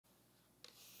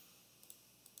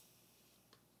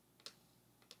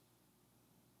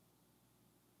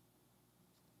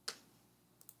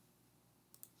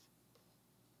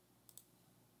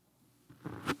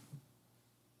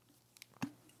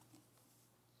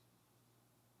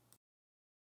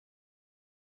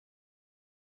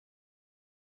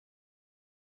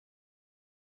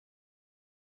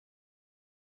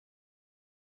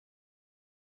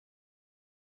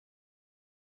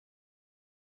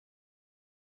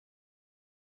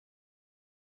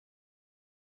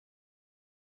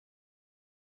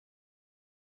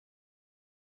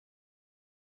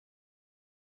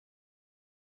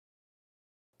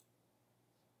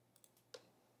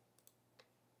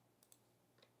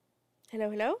Hello,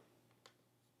 hello.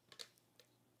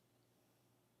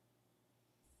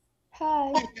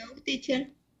 Hi. Hello, teacher.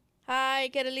 Hi,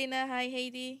 Carolina. Hi,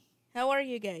 Heidi. How are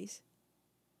you guys?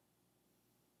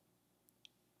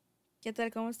 ¿Qué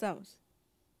tal? ¿Cómo estamos?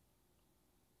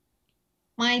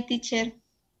 My teacher.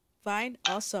 Fine.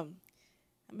 Awesome.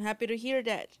 I'm happy to hear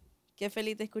that. Qué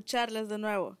feliz de escucharlas de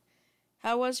nuevo.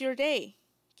 How was your day?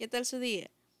 ¿Qué tal su día?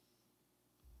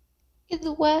 It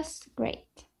was great.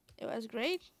 It was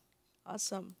great.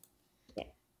 Awesome. Yeah.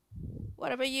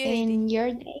 What about you, Heidi? And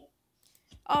your day?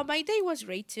 Oh, my day was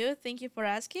great too. Thank you for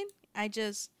asking. I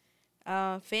just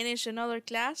finished another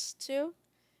class too,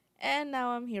 and now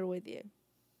I'm here with you.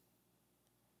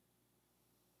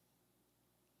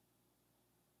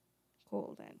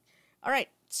 Cool then. All right.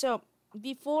 So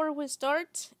before we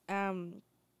start,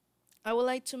 I would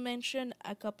like to mention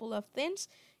a couple of things,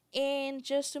 and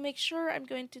just to make sure, I'm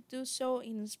going to do so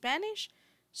in Spanish,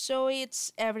 so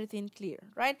it's everything clear,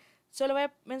 right? Solo voy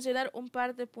a mencionar un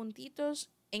par de puntitos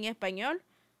en español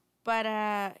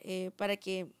para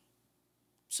que,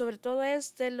 sobre todo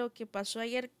es de lo que pasó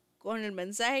ayer con el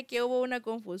mensaje, que hubo una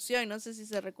confusión. No sé si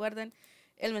se recuerdan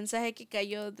el mensaje que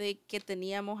cayó de que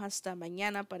teníamos hasta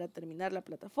mañana para terminar la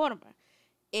plataforma.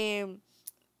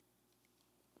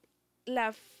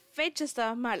 La fecha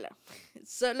estaba mala,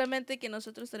 solamente que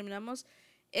nosotros terminamos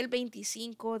el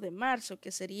 25 de marzo,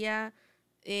 que sería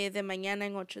de mañana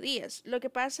en 8 días. Lo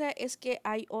que pasa es que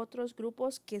hay otros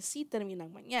grupos que sí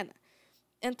terminan mañana.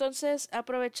 Entonces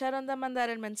aprovecharon de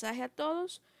mandar el mensaje a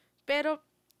todos, pero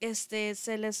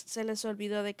se les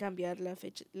olvidó de cambiar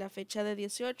la fecha de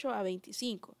 18 a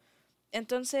 25.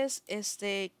 Entonces,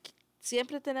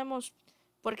 siempre tenemos,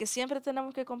 porque siempre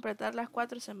tenemos que completar las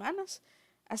 4 semanas,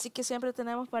 así que siempre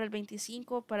tenemos para el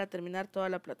 25 para terminar toda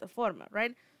la plataforma,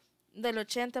 right? Del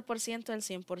 80% al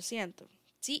 100%.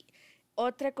 Sí,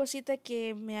 otra cosita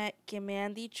que me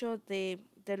han dicho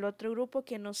del otro grupo,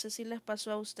 que no sé si les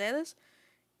pasó a ustedes,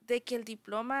 de que el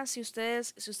diploma, si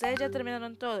ustedes ya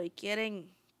terminaron todo y quieren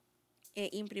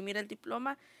imprimir el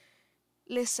diploma,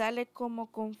 les sale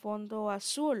como con fondo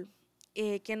azul,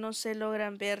 que no se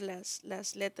logran ver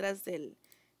las letras del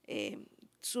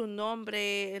su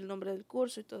nombre, el nombre del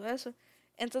curso y todo eso.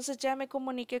 Entonces ya me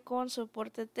comuniqué con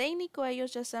soporte técnico,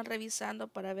 ellos ya están revisando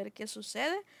para ver qué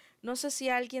sucede. No sé si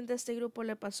a alguien de este grupo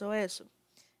le pasó eso,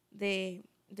 de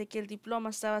que el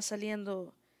diploma estaba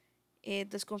saliendo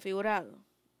desconfigurado,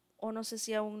 o no sé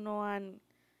si aún no han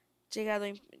llegado,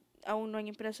 aún no han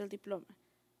impreso el diploma.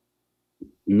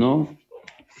 No,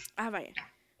 Ah, vaya.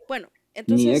 Bueno, ni he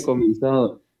entonces,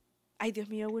 comenzado. ay Dios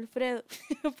mío, Wilfredo,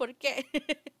 ¿por qué?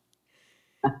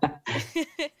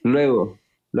 Luego.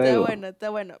 Está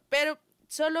bueno. Pero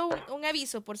solo un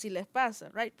aviso por si les pasa,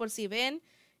 right? Por si ven,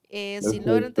 si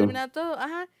logran Perfecto. terminar todo,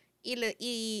 ajá,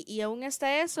 y aún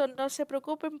está eso, no se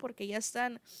preocupen porque ya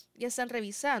están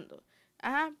revisando.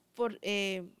 Ajá,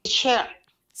 Teacher.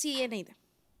 sí, Eneida.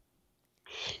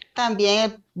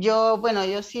 También yo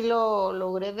sí lo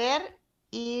logré ver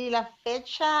y la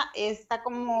fecha está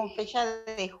como fecha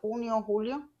de junio,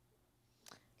 julio.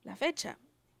 La fecha.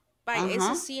 Vaya, ese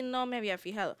Ajá. sí no me había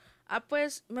fijado. Ah,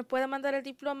 pues me puede mandar el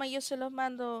diploma y yo se los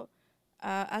mando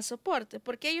a soporte,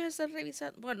 porque ellos están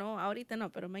revisando, bueno, ahorita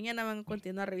no, pero mañana van a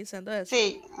continuar revisando eso.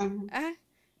 Sí. Ajá.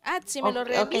 Ah, si me lo Ok.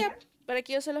 reenvía para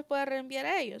que yo se los pueda reenviar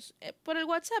a ellos. Por el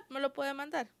WhatsApp me lo puede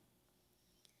mandar.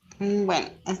 Bueno,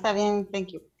 está bien. Thank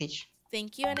you, teacher.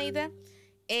 Thank you, Aneida.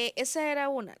 Esa era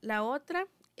una. La otra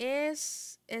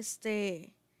es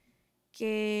que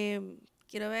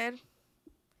quiero ver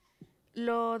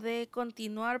lo de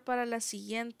continuar para la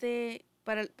siguiente,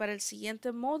 para el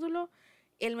siguiente módulo.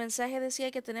 El mensaje decía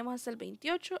que tenemos hasta el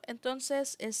 28,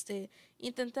 entonces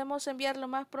intentemos enviar lo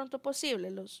más pronto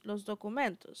posible los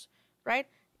documentos, right?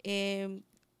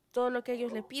 Todo lo que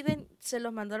ellos le piden se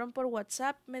los mandaron por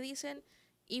WhatsApp, me dicen,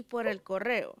 y por el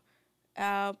correo.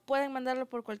 Pueden mandarlo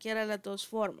por cualquiera de las dos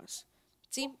formas.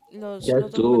 Sí, Ya los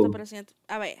documentos estuvo. para el siguiente.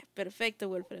 Ah, vaya, perfecto,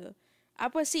 Wilfredo.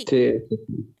 Ah, pues sí. Sí.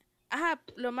 Ajá,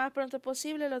 lo más pronto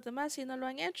posible los demás si no lo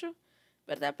han hecho,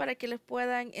 ¿verdad? Para que les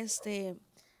puedan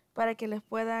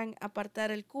apartar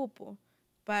el cupo Ok.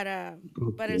 para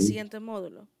el siguiente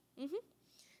módulo. Ujú.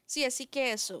 Sí, así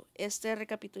que eso,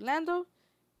 recapitulando,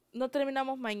 no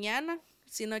terminamos mañana,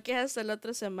 sino que es hasta la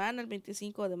otra semana, el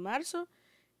 25 de marzo.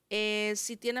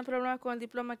 Si tienen problemas con el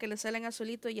diploma que les salen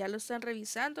azulito, ya lo están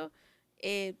revisando.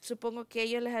 Supongo que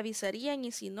ellos les avisarían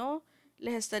y si no,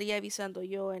 les estaría avisando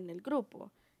yo en el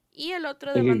grupo. Y el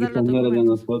otro de Es que mandar los quizás no era de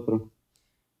documentos. nosotros.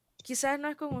 Quizás no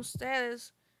es con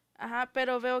ustedes, ajá,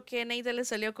 pero veo que Neida le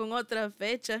salió con otra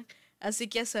fecha, así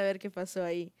que a saber qué pasó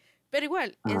ahí. Pero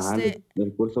igual, Ah,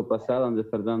 el curso pasado han de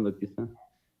estar dando quizás.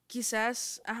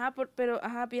 Quizás, ajá, pero,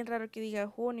 ajá, bien raro que diga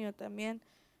junio también.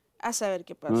 A saber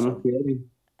qué No, no pasó. quiere.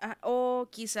 O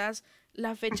quizás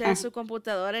la fecha de su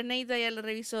computadora, Neida ya lo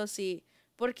revisó, sí.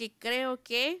 Porque creo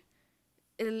que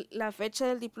la fecha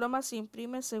del diploma se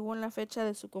imprime según la fecha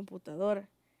de su computadora.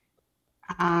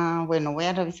 Ah, bueno, voy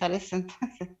a revisar eso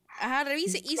entonces. Ajá,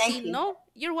 revise. Y si Thank you. no,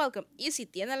 you're welcome. Y si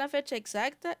tiene la fecha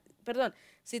exacta, perdón,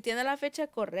 si tiene la fecha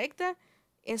correcta,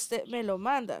 me lo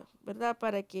manda, ¿verdad?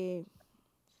 Para que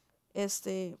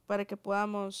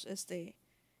podamos,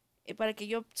 para que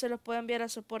yo se los pueda enviar a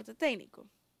soporte técnico.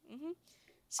 Ujú.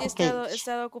 Sí, Ok. he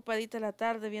estado ocupadita la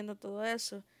tarde viendo todo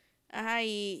eso. Ajá,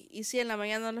 y sí, en la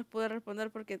mañana no les pude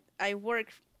responder porque I work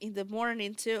in the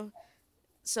morning too.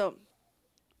 So,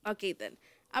 ok, then.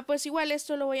 Pues igual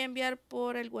esto lo voy a enviar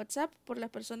por el WhatsApp por las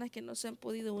personas que no se han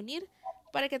podido unir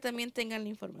para que también tengan la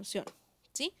información.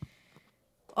 ¿Sí?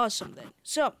 Awesome then.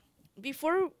 So,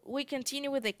 before we continue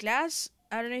with the class,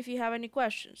 I don't know if you have any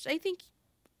questions. I think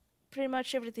pretty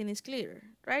much everything is clear,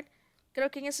 right?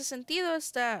 Creo que en ese sentido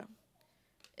está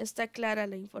clara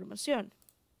la información.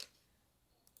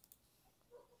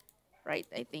 Right,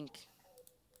 I think.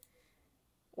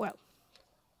 Well,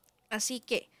 así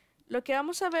que lo que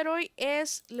vamos a ver hoy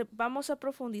es, vamos a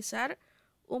profundizar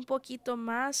un poquito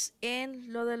más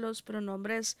en lo de los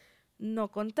pronombres no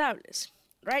contables,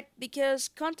 right? Because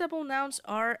countable nouns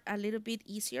are a little bit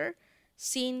easier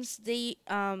since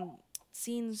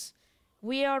since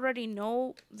we already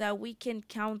know that we can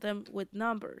count them with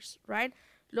numbers, right?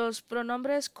 Los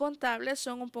pronombres contables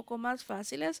son un poco más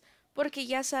fáciles porque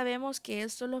ya sabemos que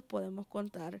estos los podemos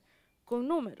contar con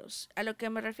números. A lo que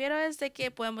me refiero es de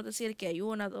que podemos decir que hay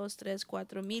 1, 2, 3,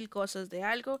 4 mil cosas de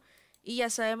algo y ya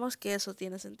sabemos que eso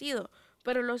tiene sentido.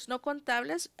 Pero los no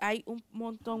contables hay un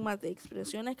montón más de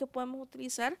expresiones que podemos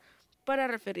utilizar para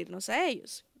referirnos a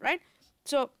ellos, right?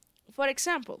 So, for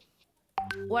example,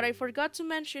 what I forgot to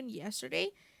mention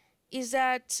yesterday is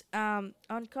that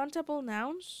uncountable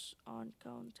nouns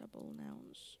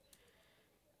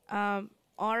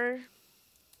are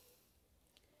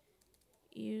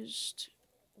used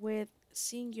with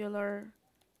singular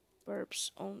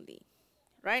verbs only,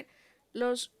 right?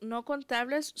 Los no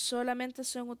contables solamente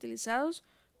son utilizados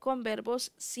con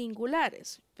verbos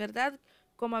singulares, ¿verdad?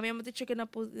 Como habíamos dicho que no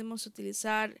podemos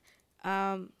utilizar,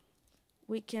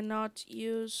 we cannot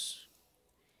use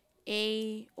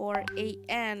a or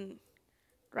an,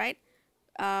 right?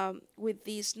 With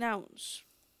these nouns.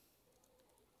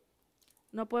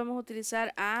 No podemos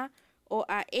utilizar a o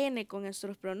an con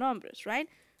estos pronombres, right?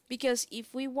 Because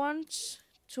if we want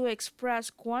to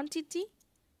express quantity,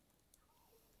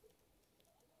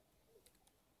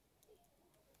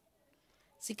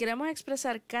 si queremos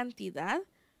expresar cantidad,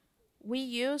 we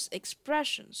use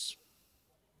expressions.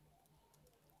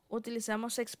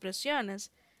 Utilizamos expresiones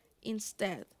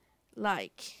instead,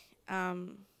 like,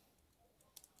 voy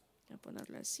a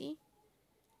ponerlo así,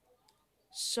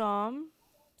 some.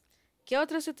 ¿Qué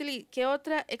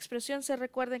otra expresión se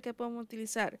recuerden que podemos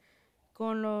utilizar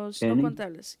con los no Any.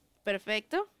 contables?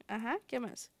 Perfecto. Ajá, ¿qué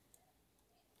más?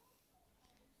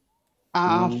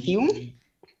 Few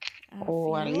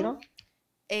o a few. little.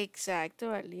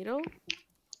 Exacto, a little.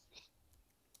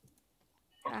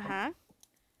 Ajá.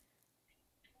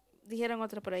 Dijeron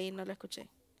otra por ahí, no la escuché.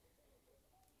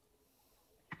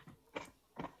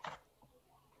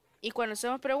 Y cuando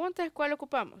hacemos preguntas, ¿cuál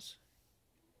ocupamos?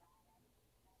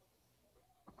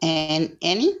 And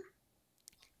any.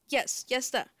 Yes, ya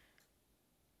está.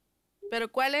 Pero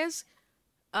 ¿cuál es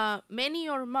many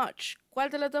or much? ¿Cuál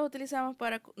de los dos utilizamos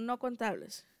para no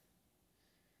contables?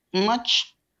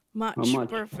 Much. Much, much?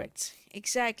 perfect.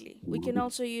 Exactly. We can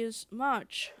also use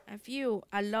much, a few,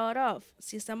 a lot of.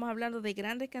 Si estamos hablando de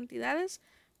grandes cantidades,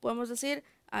 podemos decir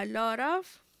a lot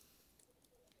of,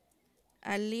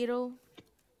 a little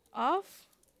of,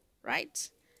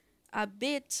 right? A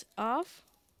bit of.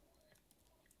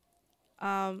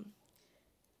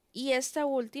 Y esta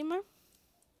última,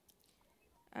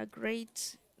 a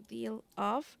great deal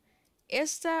of.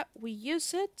 Esta, we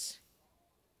use it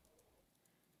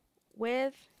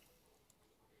with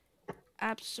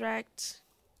abstract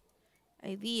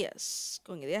ideas,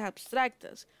 con ideas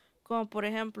abstractas, como por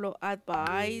ejemplo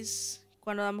advice,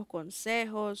 cuando damos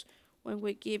consejos, when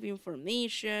we give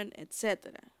information,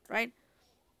 etc. Right?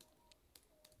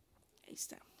 Ahí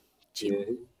está. Yeah.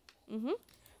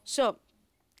 So,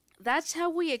 that's how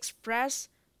we express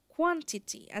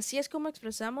quantity. Así es como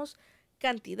expresamos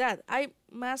cantidad. Hay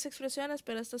más expresiones,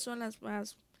 pero estas son las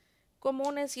más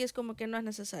comunes y es como que no es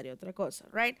necesario otra cosa,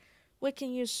 right? We can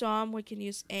use some, we can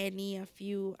use any, a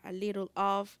few, a little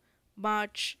of,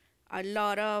 much, a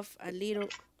lot of, a little.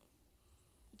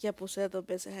 Ya puse dos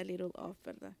veces a little of,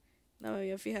 ¿verdad? No me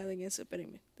había fijado en eso,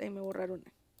 espérenme. Déjenme borrar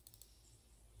una.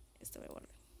 Esta voy a borrar.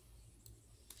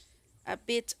 A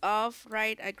bit of,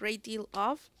 right? A great deal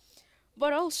of.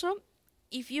 But also,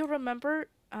 if you remember,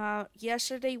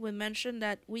 yesterday we mentioned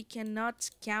that we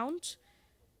cannot count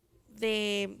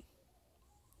the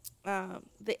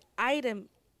item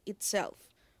itself.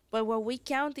 But what we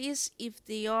count is if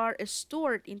they are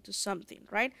stored into something,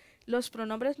 right? Los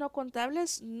pronombres no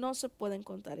contables no se pueden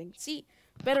contar en sí,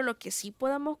 pero lo que sí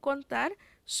podemos contar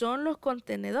son los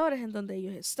contenedores en donde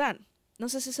ellos están. No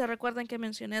sé si se recuerdan que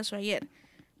mencioné eso ayer,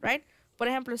 right? Por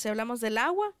ejemplo, si hablamos del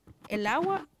agua, el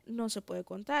agua no se puede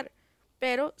contar,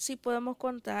 pero sí podemos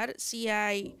contar si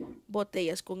hay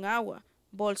botellas con agua,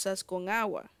 bolsas con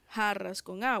agua, jarras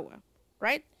con agua,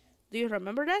 right? Do you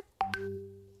remember that?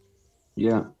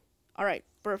 Yeah. All right,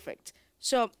 perfect.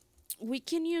 So we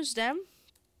can use them.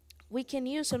 We can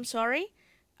use, I'm sorry.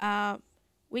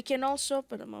 We can also,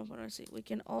 but we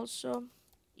can also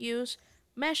use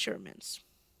measurements.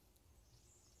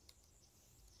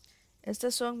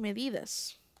 Estas son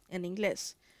medidas en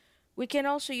inglés. We can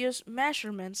also use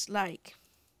measurements like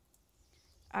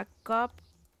a cup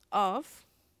of,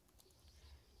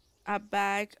 a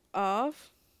bag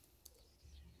of,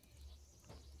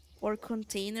 or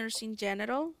containers in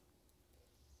general,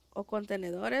 o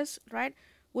contenedores, right?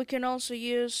 We can also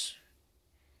use,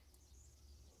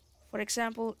 for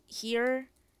example, here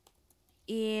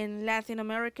in Latin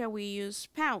America, we use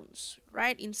pounds,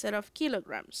 right? Instead of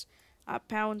kilograms. A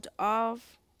pound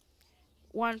of,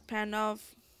 1 pound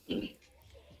of,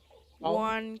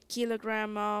 1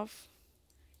 kilogram of.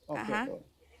 Okay.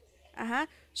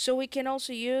 So we can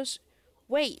also use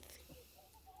weight.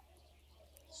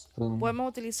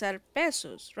 Podemos utilizar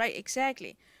pesos, right?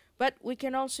 Exactly. But we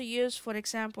can also use, for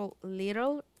example,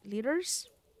 liters,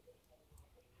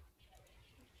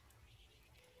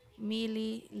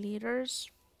 milliliters,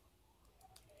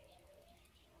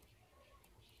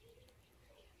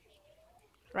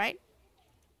 right?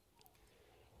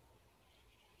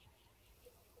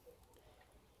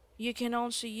 You can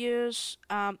also use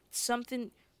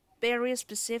something very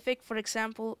specific, for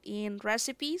example, in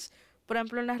recipes. Por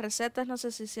ejemplo, en las recetas, no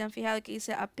sé si se han fijado que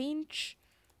dice a pinch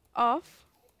of.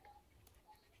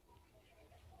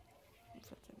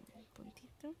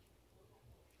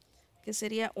 Que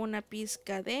sería una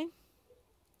pizca de.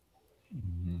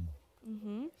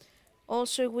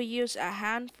 Also, we use a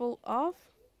handful of.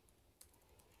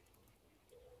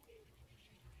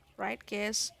 Right, que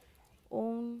es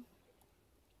un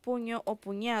puño o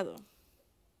puñado.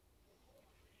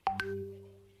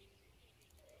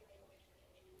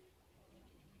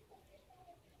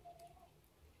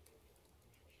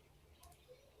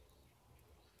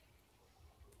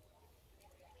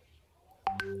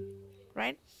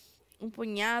 Right? Un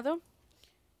puñado.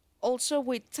 Also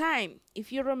with time.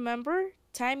 If you remember,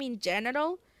 time in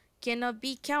general cannot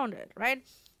be counted, right?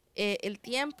 El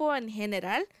tiempo en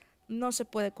general no se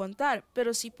puede contar,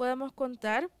 pero sí podemos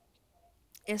contar,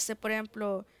 por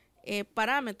ejemplo,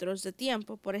 parámetros de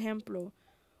tiempo. Por ejemplo,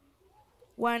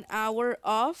 1 hour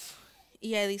of, y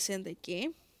ya dicen de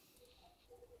qué.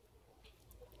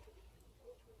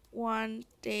 1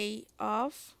 day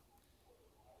of,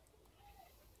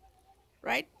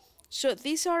 right? So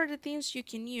these are the things you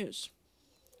can use.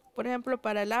 Por ejemplo,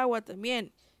 para el agua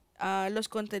también. Los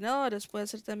contenedores puede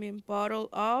ser también bottle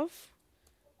of,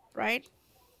 right?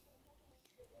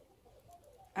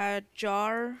 A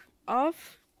jar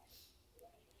of.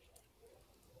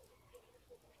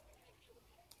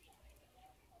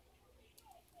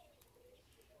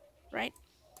 Right?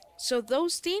 So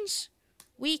those things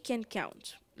we can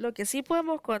count. Lo que sí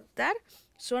podemos contar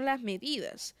son las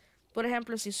medidas. Por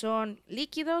ejemplo, si son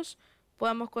líquidos,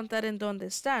 podemos contar en dónde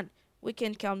están. We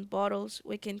can count bottles,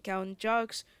 we can count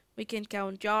jugs, we can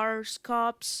count jars,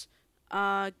 cups,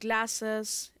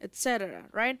 glasses, etc.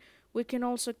 Right? We can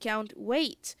also count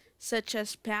weight, such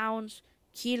as pounds,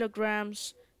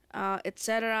 kilograms,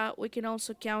 etc. We can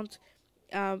also count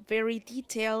very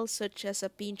detailed, such as a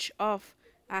pinch of,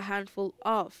 a handful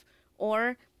of,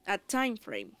 or a time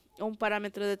frame, un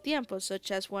parámetro de tiempo, such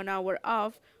as 1 hour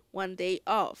of, 1 day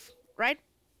of, right?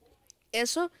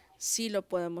 Eso sí lo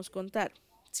podemos contar,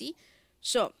 ¿sí?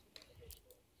 So,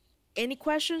 any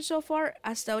questions so far?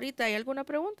 Hasta ahorita, ¿hay alguna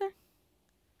pregunta?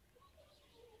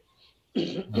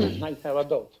 I have a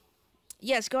doubt.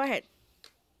 Yes, go ahead.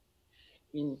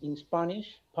 In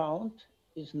Spanish, pound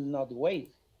is not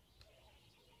weight.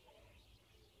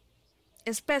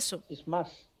 Es peso. Es más.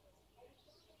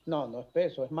 No, no es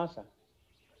peso, es masa.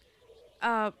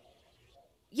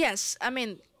 Yes, I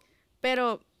mean,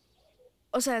 pero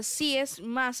O sea, sí es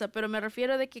masa, pero me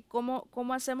refiero de que cómo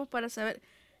hacemos para saber.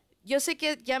 Yo sé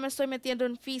que ya me estoy metiendo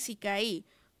en física ahí,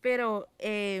 pero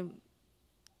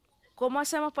 ¿cómo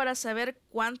hacemos para saber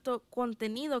cuánto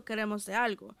contenido queremos de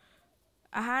algo?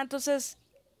 Ajá, entonces,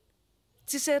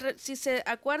 si se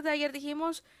acuerda, ayer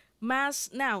dijimos mass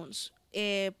nouns,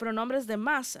 pronombres de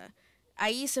masa.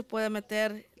 Ahí se puede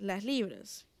meter las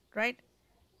libras, right?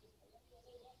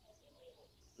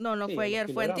 No, no Sí, fue a los ayer,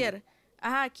 fue kilogramos. antier.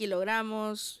 Ajá,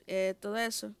 kilogramos, todo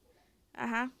eso.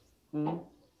 Ajá, Mm.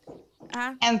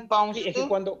 ajá. And pounds Sí, es que too.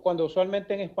 cuando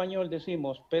usualmente en español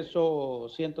decimos peso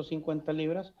 150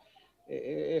 libras,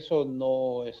 eso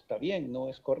no está bien, no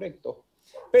es correcto.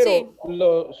 Sí,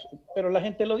 Pero la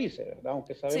gente lo dice, ¿verdad?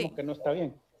 Aunque sabemos sí, que no está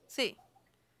bien. sí.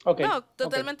 Ok, No, ok.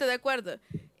 totalmente de acuerdo.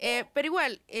 Pero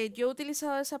igual, yo he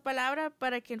utilizado esa palabra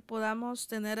para que podamos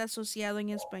tener asociado en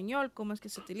español cómo es que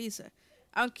se utiliza.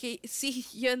 Aunque sí,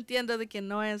 yo entiendo de que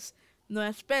no es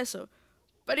peso.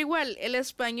 Pero igual, el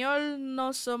español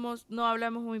no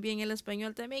hablamos muy bien el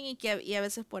español también y a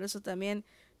veces por eso también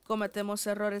cometemos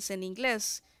errores en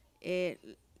inglés eh,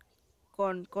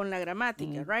 con la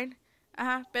gramática, Mm. right?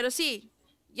 Ajá, pero sí,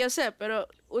 yo sé, pero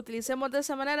utilicemos de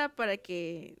esa manera para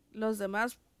que los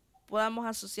demás podamos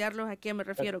asociarlos a qué me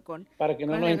refiero Para que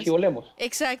no con nos el... enchivolemos.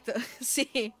 Exacto,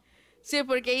 sí. Sí,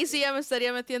 porque ahí sí ya me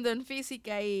estaría metiendo en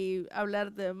física y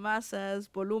hablar de masas,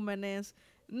 volúmenes.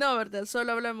 No, ¿verdad?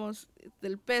 Solo hablamos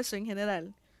del peso en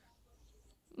general.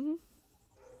 Ujú.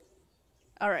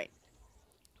 All right.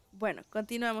 Bueno,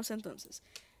 continuamos entonces.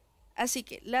 Así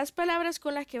que las palabras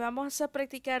con las que vamos a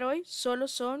practicar hoy solo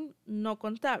son no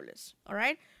contables. All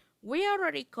right. We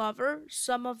already covered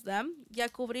some of them. Ya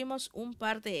cubrimos un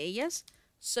par de ellas.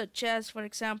 Such as, for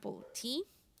example, tea.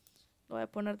 Lo voy a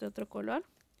poner de otro color.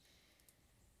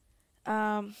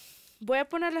 Voy a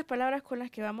poner las palabras con las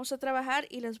que vamos a trabajar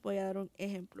y les voy a dar un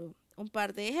ejemplo. Un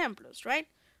par de ejemplos, right?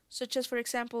 Such as, for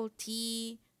example,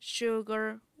 tea,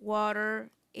 sugar, water,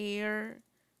 air,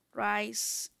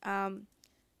 rice. Vamos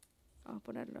a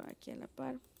ponerlo aquí a la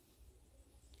par.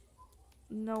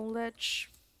 Knowledge,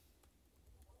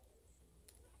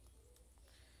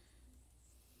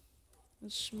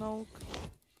 smoke,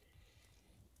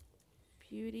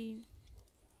 beauty,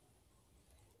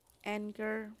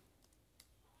 anger,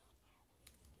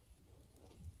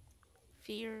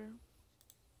 fear,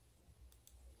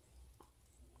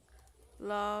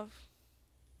 love,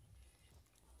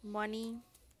 money.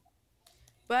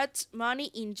 But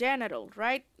money in general,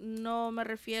 right? No me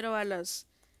refiero a las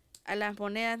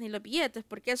monedas ni los billetes,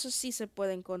 porque eso sí se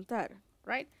pueden contar,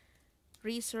 right?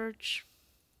 Research,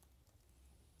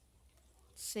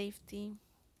 safety,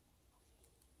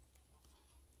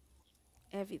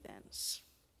 evidence,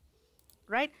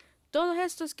 right? Todos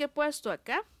estos que he puesto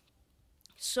acá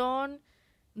son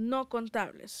no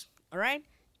contables, alright?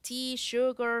 Tea,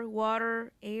 sugar,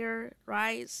 water, air,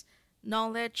 rice,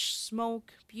 knowledge,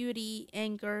 smoke, beauty,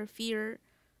 anger, fear,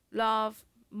 love,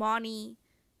 money,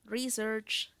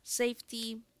 research,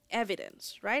 safety,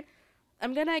 evidence, right?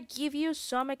 I'm gonna give you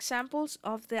some examples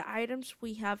of the items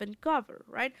we haven't covered,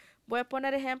 right? Voy a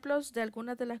poner ejemplos de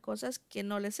algunas de las cosas que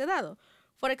no les he dado.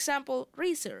 For example,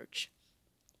 research.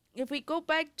 If we go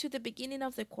back to the beginning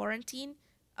of the quarantine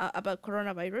about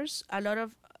coronavirus, a lot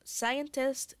of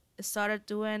scientists started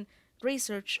doing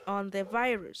research on the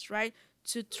virus, right?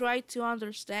 To try to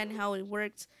understand how it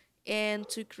works and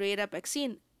to create a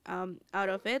vaccine out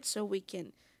of it so we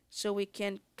can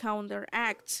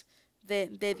counteract the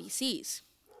disease,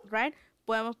 right?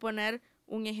 Podemos poner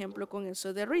un ejemplo con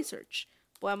eso de research.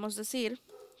 Podemos decir,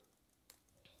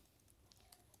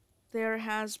 there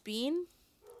has been,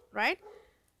 right?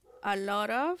 A lot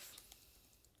of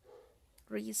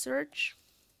research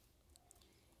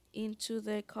into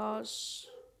the cause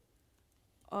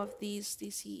of this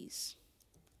disease.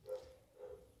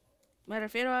 Me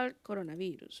refiero al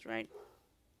coronavirus, right?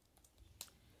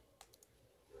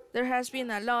 There has been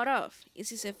a lot of. Y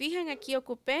si se fijan, aquí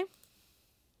ocupé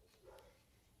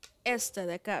esta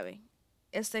de acá, ¿ven?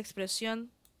 Esta expresión,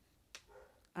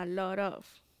 a lot of.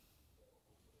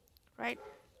 Right?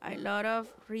 A lot of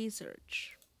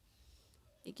research.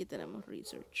 Y aquí tenemos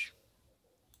research.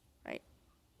 Right?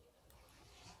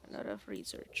 A lot of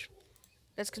research.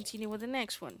 Let's continue with the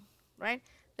next one. Right?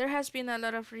 There has been a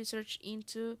lot of research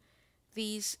into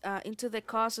the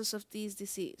causes of this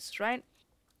disease. Right?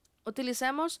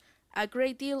 Utilizamos a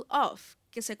great deal of.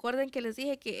 Que se acuerden que les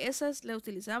dije que esas las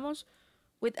utilizamos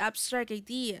with abstract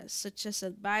ideas such as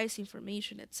advice,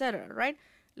 information, etc. Right?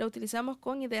 La utilizamos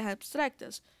con ideas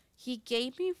abstractas. He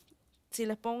gave me, si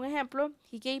les pongo un ejemplo,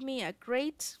 he gave me a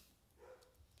great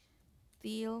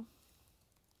deal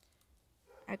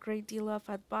a great deal of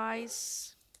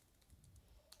advice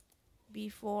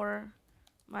before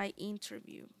my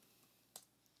interview,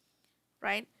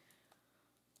 right?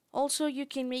 Also, you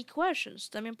can make questions.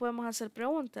 También podemos hacer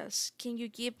preguntas. Can you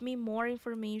give me more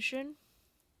information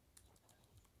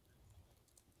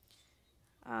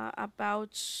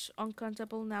about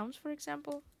uncountable nouns, for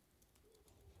example?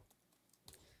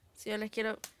 Si yo les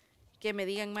quiero que me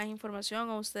digan más información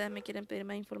o ustedes me quieren pedir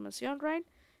más información, right?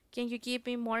 Can you give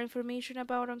me more information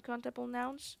about uncountable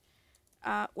nouns?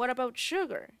 What about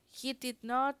sugar? He did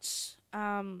not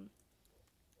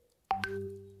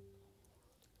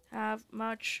have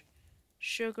much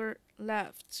sugar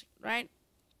left, right?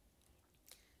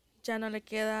 Ya no le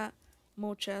queda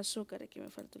mucha azúcar. Aquí me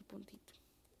falta el puntito.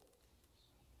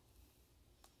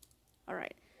 All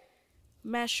right.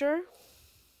 Measure.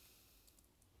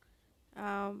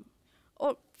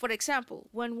 Or for example,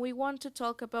 when we want to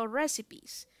talk about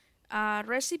recipes,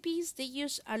 recipes, they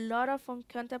use a lot of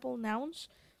uncountable nouns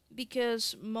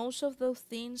because most of those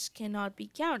things cannot be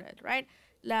counted, right?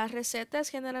 Las recetas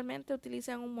generalmente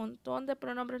utilizan un montón de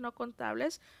pronombres no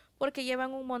contables porque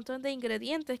llevan un montón de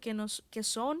ingredientes que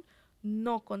son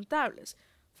no contables.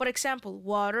 For example,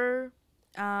 water,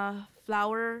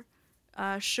 flour,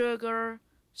 sugar,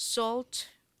 salt,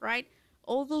 right?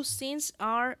 All those things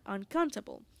are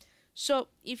uncountable. So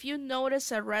if you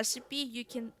notice a recipe, you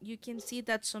can see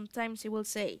that sometimes it will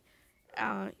say,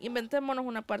 inventémonos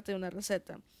una parte de una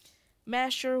receta.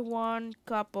 Measure 1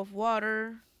 cup of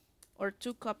water or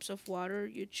 2 cups of water.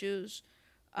 You choose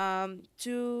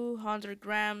 200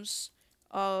 grams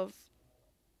of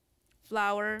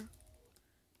flour,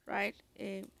 right?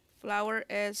 Flour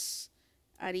es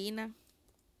harina.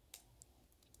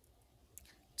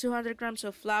 200 grams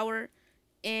of flour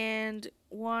and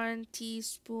 1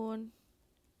 teaspoon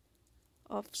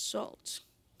of salt.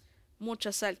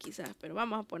 Mucha sal quizás, pero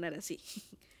vamos a poner así,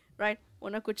 right?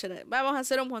 Una cucharada. Vamos a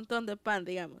hacer un montón de pan,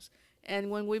 digamos.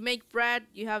 And when we make bread,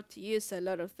 you have to use a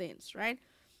lot of things, right?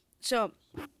 So,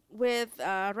 with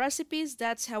recipes,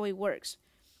 that's how it works.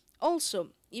 Also,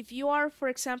 if you are, for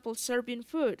example, serving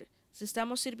food, si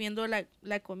estamos sirviendo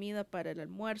la comida para el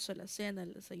almuerzo, la cena,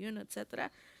 el desayuno, etc.,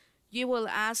 you will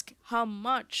ask how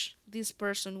much this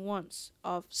person wants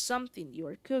of something you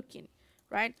are cooking,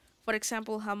 right? For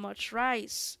example, how much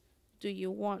rice do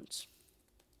you want?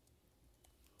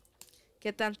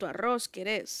 ¿Qué tanto arroz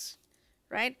querés?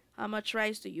 Right? How much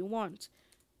rice do you want?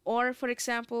 Or, for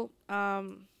example,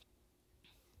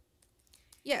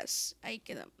 yes, ahí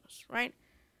quedamos, right?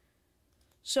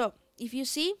 So, if you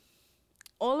see,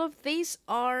 all of these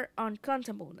are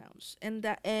uncountable nouns,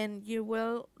 and you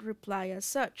will reply as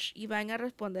such, y van a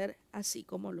responder así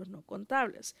como los no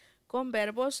contables, con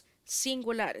verbos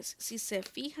singulares. Si se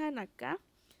fijan acá,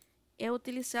 he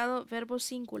utilizado verbos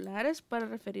singulares para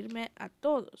referirme a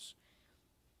todos.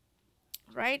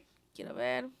 Right? Quiero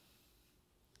ver.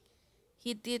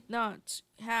 He did not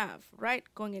have, right?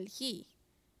 Con el he.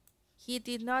 He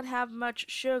did not have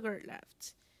much sugar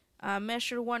left.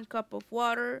 Measure 1 cup of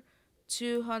water,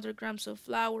 200 grams of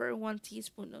flour, 1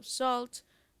 teaspoon of salt.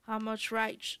 How much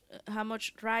rice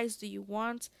do you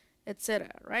want? Etc.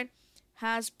 Right?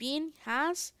 Has been,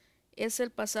 has, es el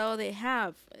pasado de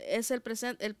have. Es el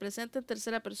presente en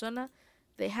tercera persona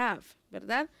de have,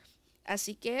 ¿verdad?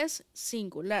 Así que es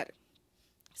singular.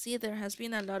 See, there has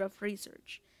been a lot of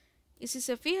research. Y si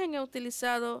se fijan, he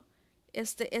utilizado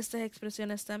estas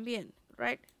expresiones también,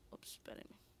 right? Ups,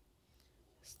 espérenme.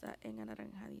 Está en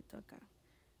anaranjadito acá.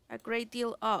 A great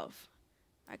deal of.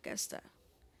 Acá está.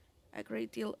 A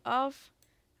great deal of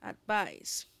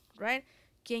advice, right?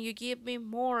 Can you give me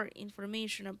more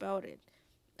information about it?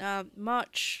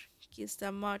 Much. Aquí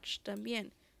está much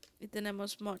también. Y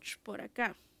tenemos much por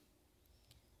acá.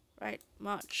 Right?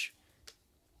 Much.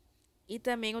 Y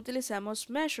también utilizamos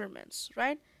measurements,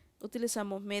 right?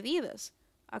 Utilizamos medidas.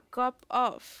 A cup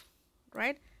of,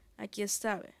 right? Aquí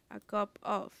está, a cup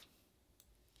of.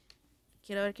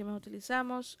 Quiero ver qué más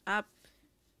utilizamos.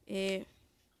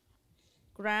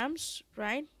 Grams,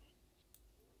 right?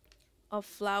 Of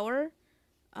flour.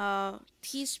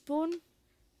 Teaspoon.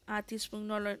 Teaspoon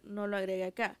no lo agrega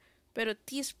acá. Pero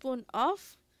teaspoon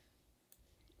of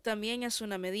también es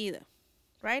una medida,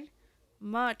 right?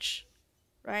 Much,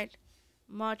 right?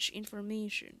 Much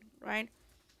information, right?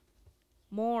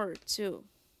 More too.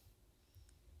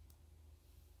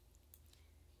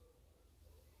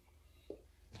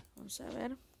 Vamos a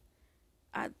ver.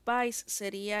 Advice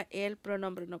sería el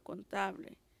pronombre no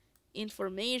contable.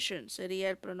 Information sería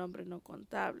el pronombre no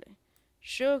contable.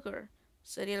 Sugar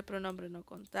sería el pronombre no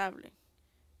contable.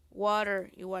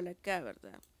 Water igual acá,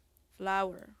 ¿verdad?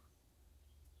 Flour.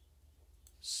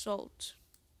 Salt.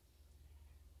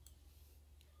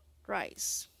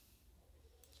 price.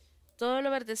 Todo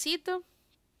lo verdecito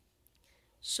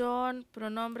son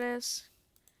pronombres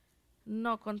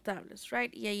no contables,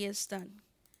 right? Y ahí están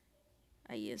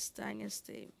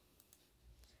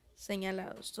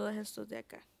señalados, todos estos de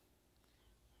acá,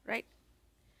 right?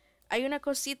 Hay una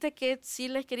cosita que sí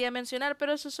les quería mencionar,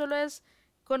 pero eso solo es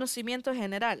conocimiento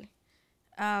general.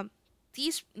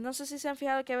 No sé si se han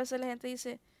fijado que a veces la gente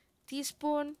dice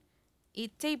teaspoon y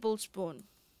tablespoon,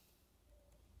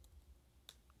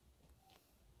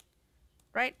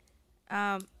 right?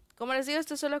 Como les digo,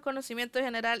 esto solo es conocimiento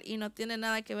general y no tiene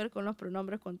nada que ver con los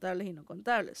pronombres contables y no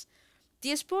contables.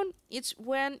 Teaspoon, it's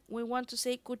when we want to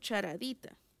say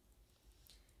cucharadita.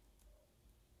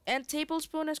 And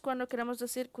tablespoon es cuando queremos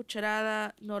decir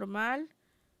cucharada normal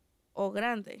o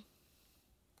grande.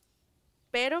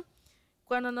 Pero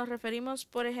cuando nos referimos,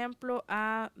 por ejemplo,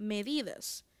 a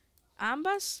medidas,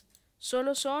 ambas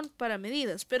solo son para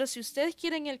medidas. Pero si ustedes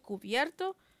quieren el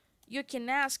cubierto, you can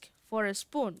ask for a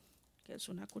spoon, que es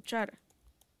una cuchara.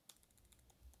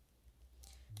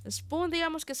 Spoon,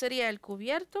 digamos que sería el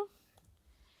cubierto.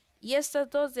 Y estas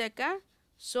dos de acá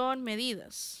son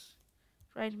medidas.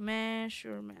 Right,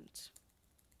 measurement.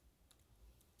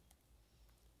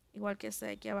 Igual que esta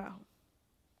de aquí abajo.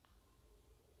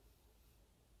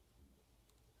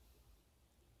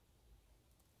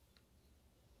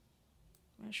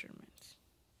 Measurement.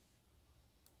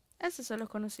 Estos son los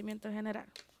conocimientos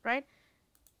generales, right?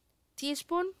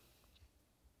 Teaspoon,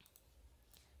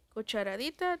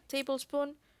 cucharadita.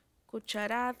 Tablespoon,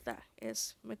 cucharada.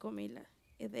 Me comí la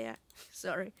idea.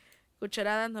 Sorry.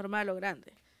 Cucharada normal o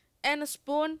grande. And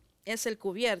spoon es el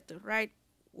cubierto, right?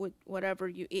 With whatever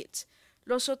you eat.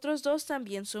 Los otros dos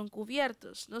también son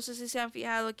cubiertos. No sé si se han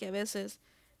fijado que a veces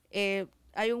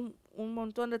hay un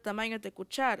montón de tamaños de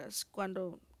cucharas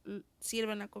cuando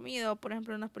sirven la comida, o por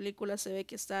ejemplo en las películas se ve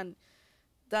que están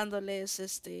dándoles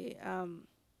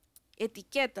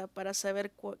etiqueta para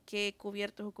saber qué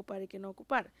cubiertos ocupar y qué no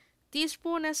ocupar.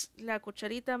 Teaspoon es la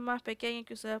cucharita más pequeña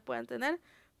que ustedes pueden tener,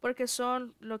 porque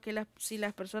son lo que si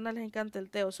las personas les encanta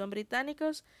el té o son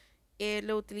británicos,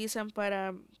 lo utilizan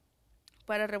para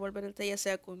revolver el té, ya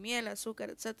sea con miel,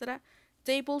 azúcar, etc.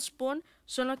 Tablespoon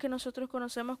son lo que nosotros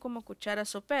conocemos como cucharas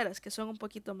soperas, que son un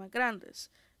poquito más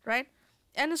grandes, right?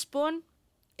 And spoon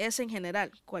es en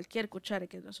general cualquier cuchara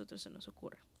que a nosotros se nos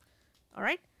ocurra.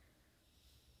 Alright?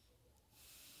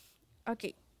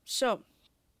 Okay, so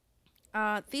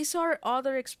these are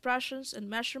other expressions and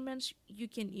measurements you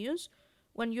can use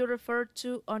when you refer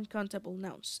to uncountable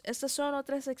nouns. Estas son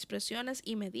otras expresiones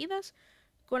y medidas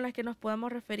con las que nos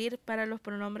podemos referir para los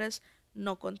pronombres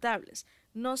no contables.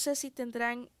 No sé si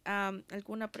tendrán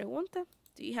alguna pregunta.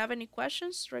 Do you have any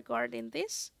questions regarding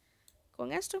this?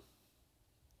 Con esto.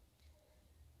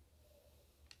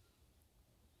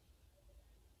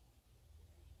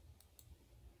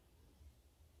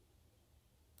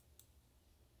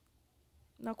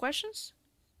 No questions?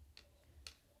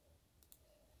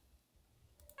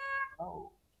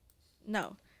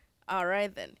 No. All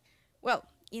right then. Well,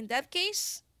 in that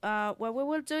case, what we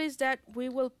will do is that we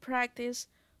will practice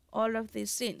all of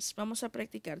these things. Vamos a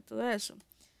practicar todo eso.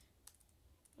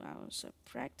 Vamos a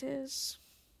practice.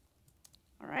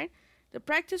 All right. The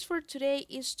practice for today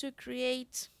is to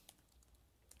create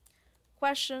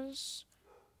questions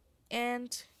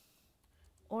and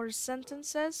or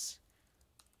sentences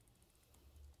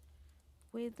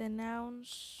with the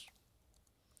nouns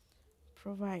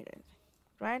provided,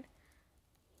 right?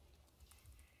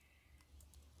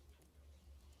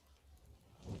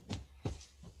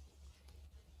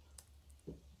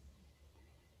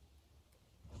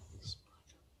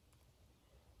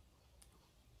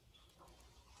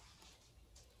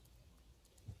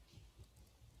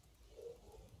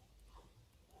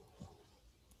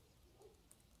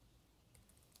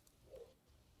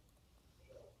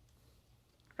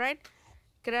 Right?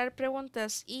 Crear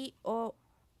preguntas y u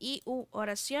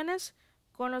oraciones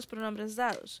con los pronombres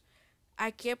dados.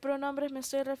 ¿A qué pronombres me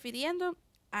estoy refiriendo?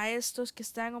 A estos que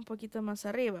están un poquito más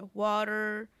arriba.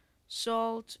 Water,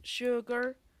 salt,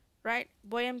 sugar, right?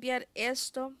 Voy a enviar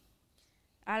esto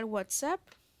al WhatsApp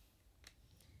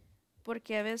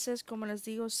porque a veces, como les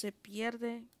digo, se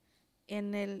pierde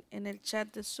en el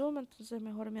chat de Zoom, entonces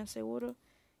mejor me aseguro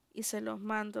y se los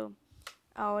mando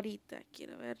ahorita.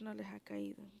 Quiero ver, no les ha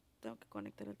caído. Tengo que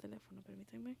conectar el teléfono,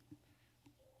 permítanme.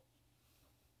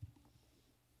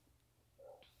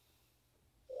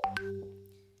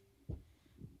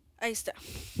 Ahí está.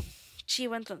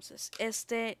 Chivo, entonces.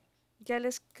 Ya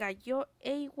les cayó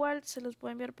e igual se los voy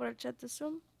a enviar por el chat de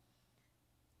Zoom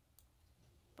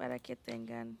para que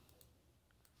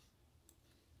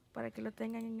lo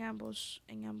tengan en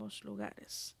ambos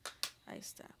lugares. Ahí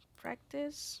está.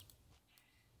 Practice.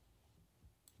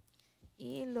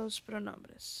 Y los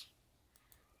pronombres.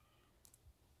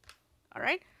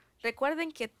 Alright.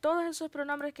 Recuerden que todos esos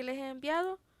pronombres que les he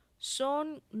enviado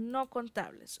son no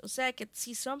contables. O sea que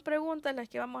si son preguntas las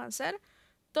que vamos a hacer,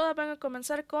 todas van a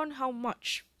comenzar con how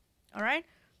much. Alright.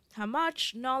 How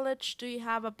much knowledge do you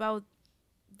have about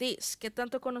this? ¿Qué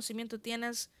tanto conocimiento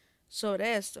tienes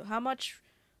sobre esto? How much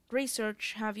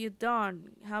research have you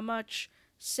done? How much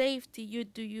safety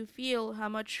do you feel? How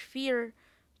much fear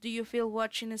do you feel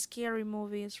watching scary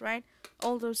movies, right?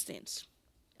 All those things.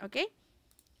 Okay?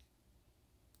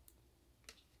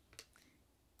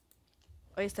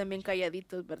 Hoy están bien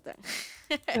calladitos, ¿verdad?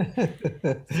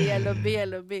 Sí, ya los vi, ya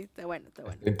los vi. Está bueno, está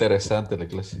bueno. Interesante la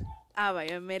clase. Ah,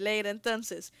 vaya, me alegra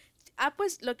entonces.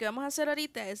 Pues lo que vamos a hacer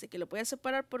ahorita es de que lo voy a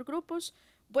separar por grupos.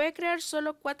 Voy a crear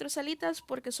solo 4 salitas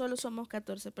porque solo somos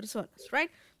 14 personas, right?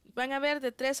 Van a haber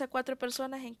de 3 a 4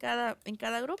 personas en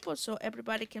cada grupo, so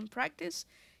everybody can practice.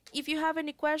 If you have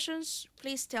any questions,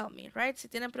 please tell me, right? Si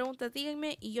tienen preguntas,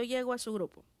 díganme y yo llego a su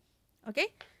grupo.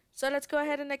 Okay? So let's go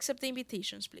ahead and accept the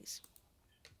invitations, please.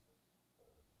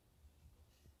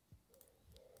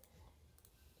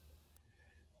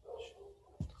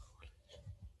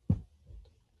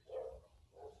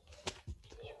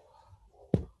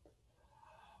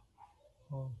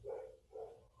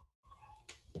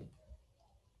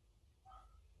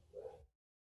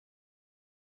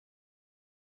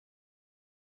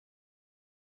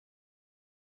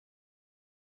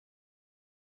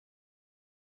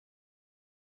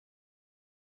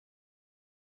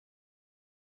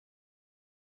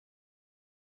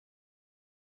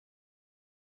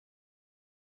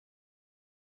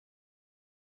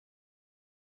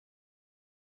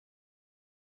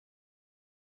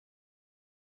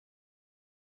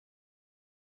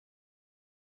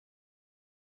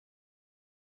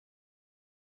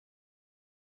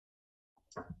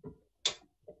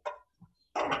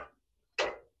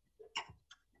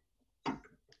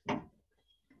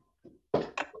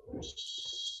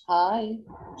 Hi.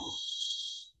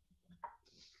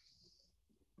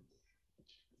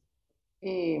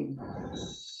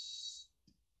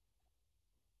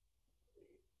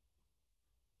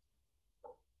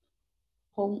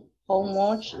 How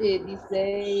much this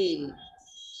day?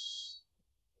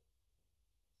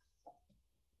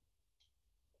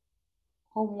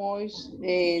 How much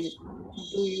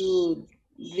do you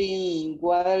drink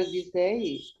water this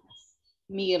day?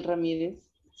 Miguel Ramírez.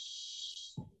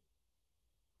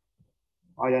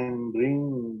 I am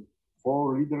drinking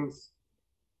 4 liters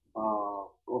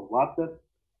of water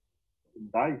a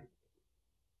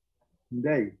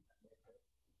day.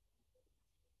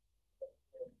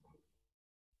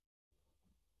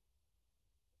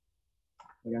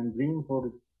 I am drinking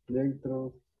 4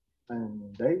 liters a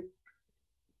day.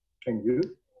 And you?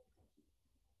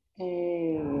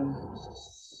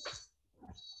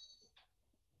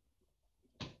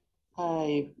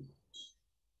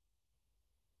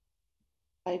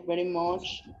 I very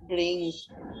much drink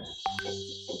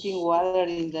water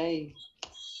in day.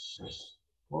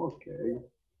 Okay,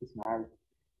 it's nice.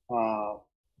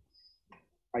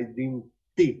 I drink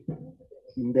tea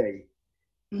in day.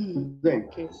 Day.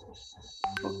 Okay.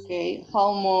 Okay.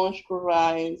 How much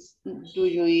rice do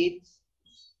you eat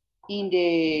in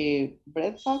the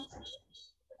breakfast?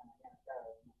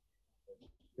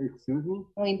 Excuse me?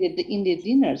 Or in the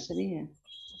dinner, sería.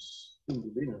 In the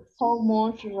dinner. How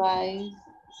much rice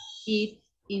eat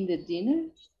in the dinner?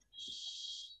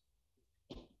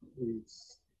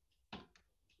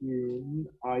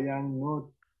 I am not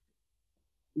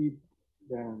eat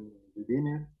the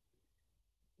dinner.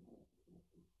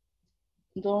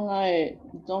 Don't I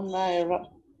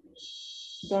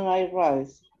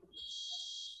rice?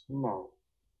 No.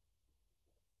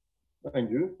 And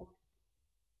you?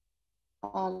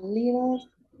 A little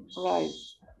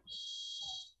rice.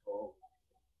 Oh.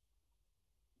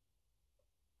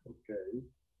 Okay.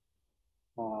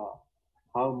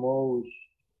 How much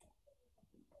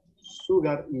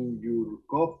sugar in your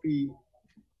coffee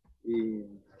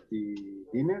in the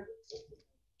dinner?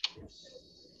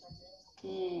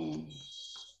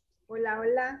 Hola,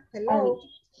 hola. Hello.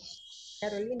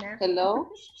 Carolina. Hello.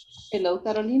 Hello,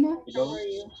 Carolina. How are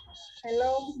you?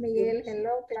 Hello, Miguel.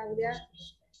 Hello, Claudia.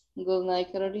 Good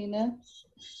night, Carolina.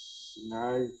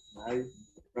 Nice.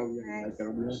 Claudia, Nice.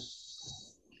 Carolina.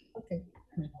 Okay.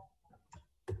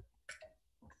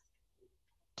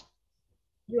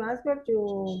 You answer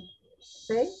to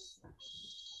say?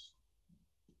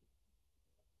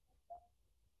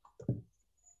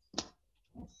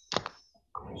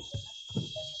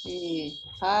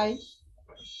 Hi.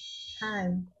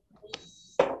 Hi.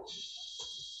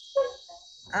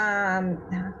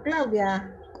 Claudia,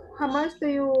 how much do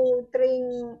you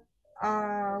drink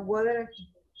water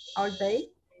all day?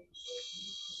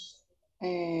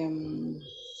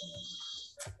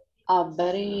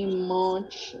 Very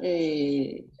much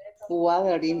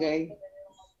water in day.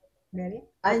 Very.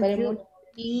 Very And much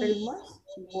you, very much?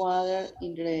 water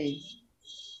in day.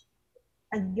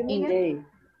 And you, In Miguel? day.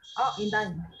 Oh, in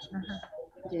day.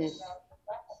 Yes.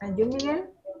 And you, Miguel?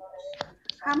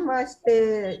 How much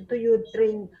do you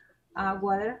drink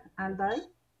water all day?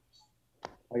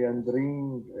 I am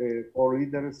drink 4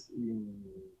 liters in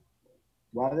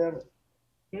water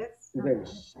Yes. today.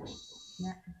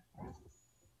 Yeah.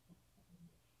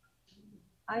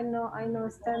 I know,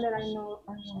 standard, I know.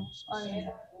 And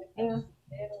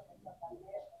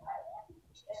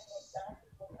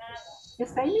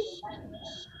yes, Amy?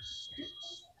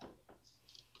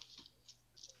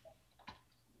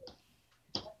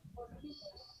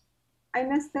 I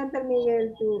know standard,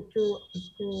 Miguel, tu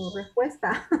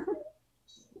respuesta.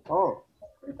 Oh,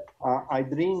 I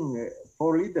drink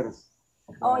 4 liters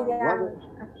Oh, yeah. water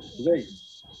today.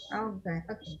 Okay,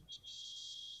 okay.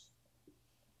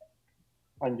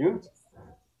 And you?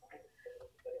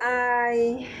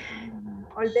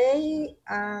 All day,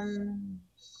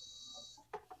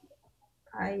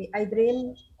 I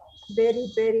dream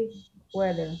very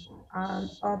weather.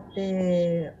 Of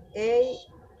the 8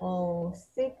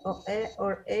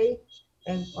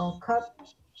 and or cup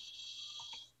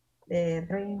the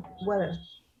dream weather.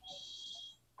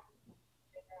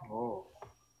 Oh.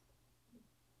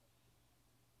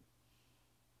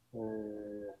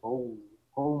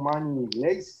 How many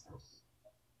glaze?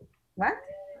 What?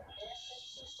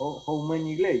 How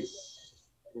many glaze?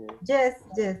 Yes,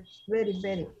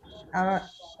 very.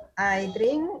 I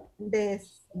drink the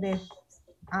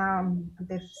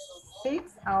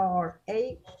 6 or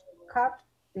 8 cup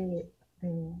the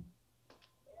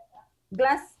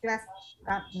glass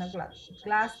not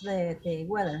glass the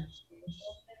weather.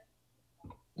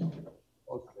 Okay.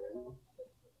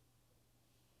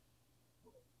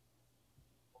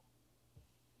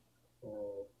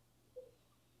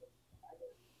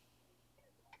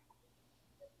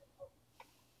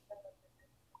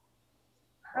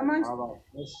 How much? I have a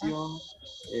question.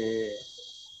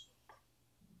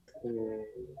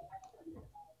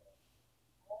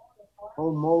 How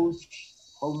much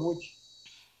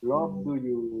love do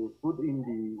you put in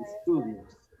the study?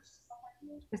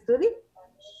 Study?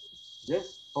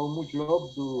 Yes. How much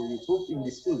love do you put in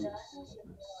the study?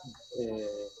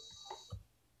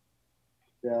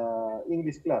 The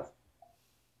English class.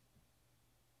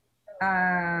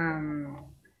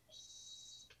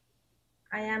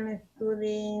 I am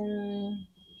studying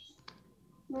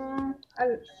a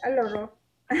lot of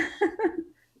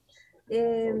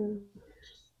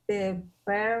the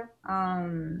verb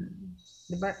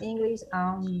English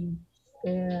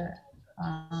the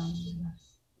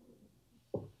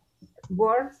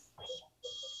words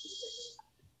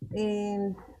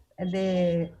in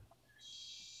the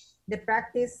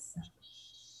practice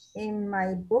in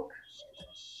my book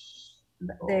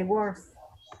the words,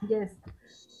 yes,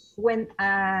 when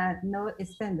no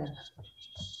standard.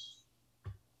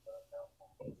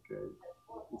 Okay.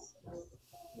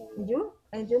 You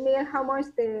and you, Miguel, how much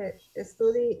the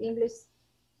study English?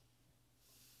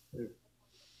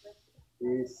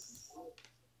 Is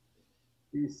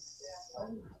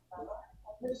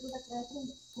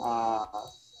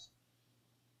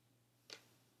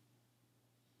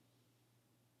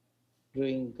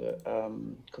Drink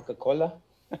Coca-Cola?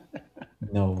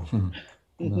 No.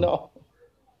 No.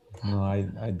 No,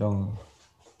 I don't.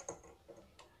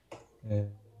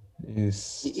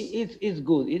 It's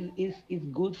good. It's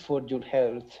good for your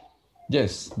health.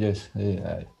 Yes.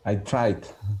 I tried.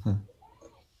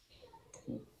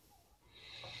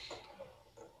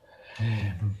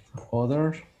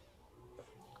 Other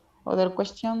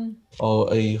question?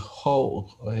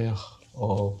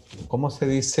 ¿Cómo se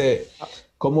dice?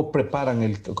 ¿Cómo preparan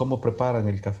el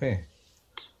café?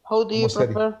 How do you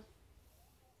prepare?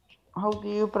 How do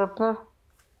you prepare?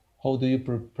 How do you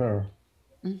prepare?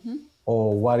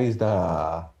 Or what is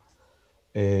the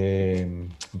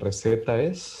receta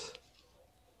es?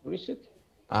 Recipe?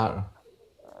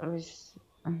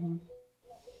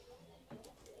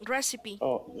 Recipe.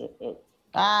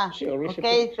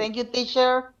 Okay, thank you,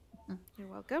 teacher. You're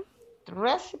welcome.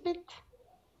 Recipe,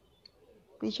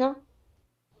 teacher?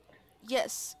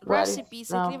 Yes, What recipe, is,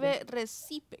 se escribe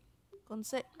recipe, con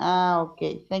C.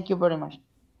 Okay, thank you very much.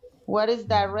 What is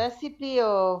the recipe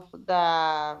of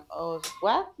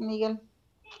what, Miguel?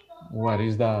 What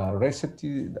is the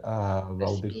recipe about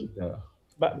Recipe.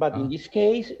 But in this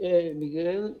case,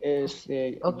 Miguel,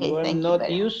 Okay, you are thank you not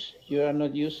very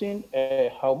using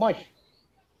how much,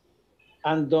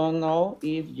 and don't know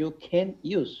if you can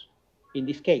use. In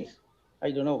this case,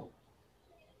 I don't know.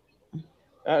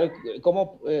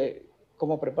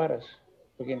 ¿Cómo preparas?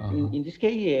 Porque in this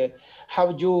case,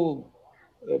 how you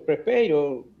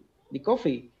prepare the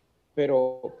coffee,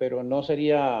 pero no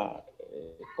sería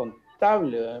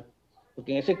contable, ¿verdad?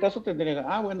 Porque en ese caso tendría,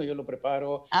 bueno, yo lo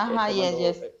preparo. Ajá, yes,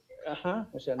 yes.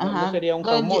 O sea, no sería un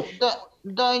how much.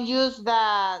 Don't use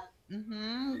that,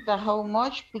 the how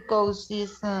much, because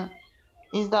is the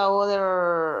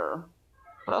other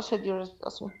procedures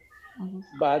as well.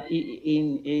 But it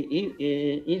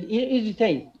is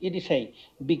the same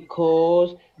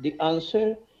because the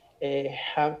answer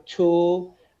have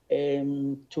to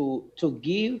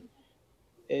give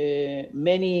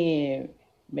many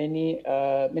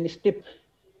step.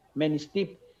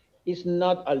 It's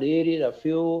not a little, a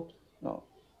few. No,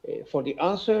 for the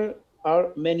answer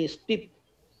are many steps.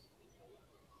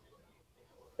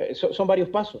 Son varios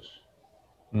pasos.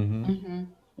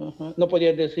 No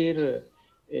podías decir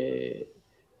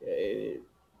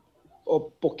o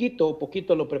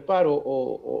poquito lo preparo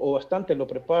o bastante lo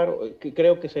preparo, que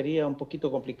creo que sería un poquito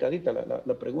complicadita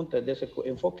la pregunta de ese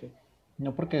enfoque.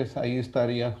 No, porque ahí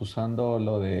estarías usando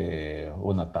lo de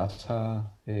una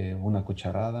taza, una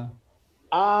cucharada.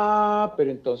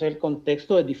 Pero entonces el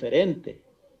contexto es diferente.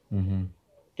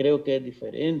 Creo que es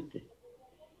diferente.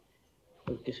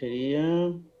 Porque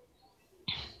sería...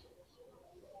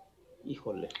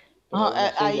 Híjole.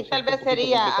 Ahí tal vez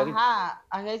sería,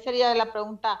 ahí sería la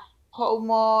pregunta, how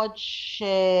much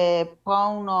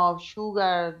pound of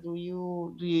sugar do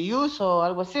you use, o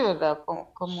algo así, ¿verdad?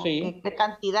 Como sí. ¿Qué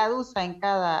cantidad usa en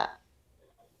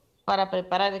para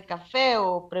preparar el café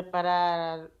o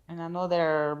preparar en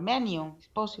another menu, is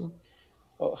possible?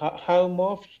 How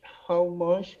much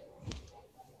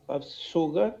of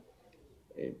sugar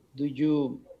do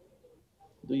you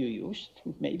use?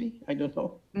 Maybe, I don't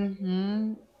know.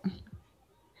 In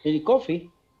the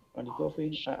coffee,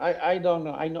 I don't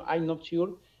know. I'm not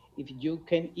sure if you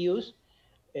can use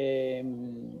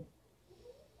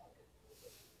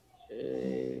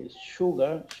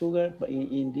sugar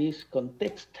in this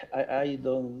context. I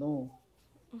don't know.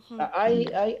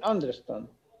 I understand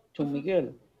to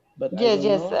Miguel, but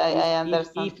yes, I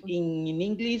understand. If in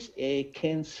English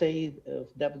can say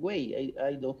that way.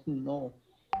 I don't know.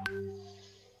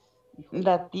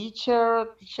 The teacher,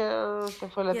 se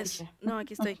fue la teacher. No,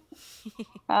 aquí estoy.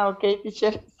 Okay,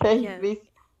 teacher, say please.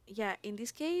 Yeah, in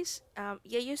this case,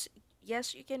 yes,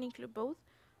 you can include both,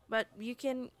 but you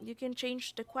can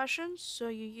change the question so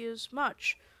you use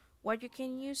much. What you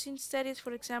can use instead is,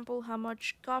 for example, how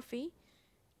much coffee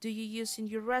do you use in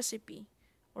your recipe,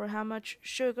 or how much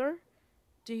sugar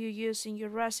do you use in your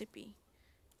recipe.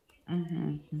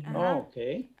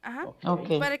 Okay.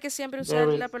 Okay. Para que siempre usar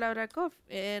la palabra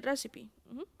recipe.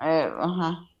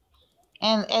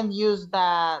 And use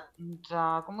that,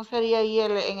 ¿cómo sería ahí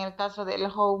en el caso del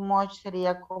how much?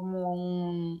 Sería como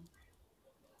un,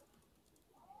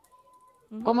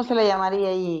 ¿cómo se le llamaría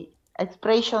ahí?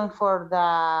 Expression for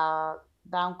the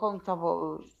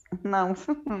uncountable nouns.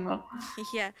 No.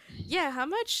 Yeah, how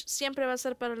much siempre va a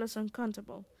ser para los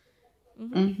uncountable.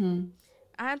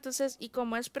 Entonces, y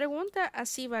como es pregunta,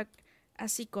 así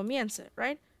comienza,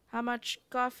 right? How much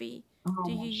coffee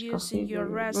do you use in your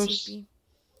recipe?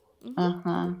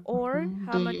 Or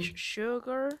how much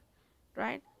sugar,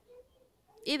 right?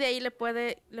 Y de ahí le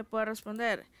puede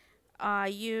responder,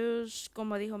 I use,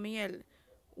 como dijo Miguel,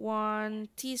 1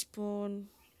 teaspoon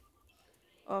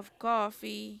of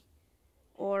coffee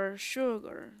or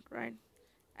sugar, right?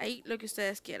 Ahí lo que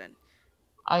ustedes quieran.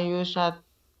 I use a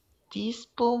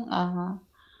teaspoon.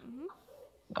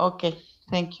 Okay,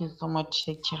 thank you so much,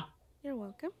 teacher. You're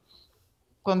welcome.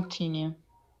 Continue.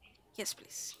 Yes,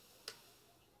 please.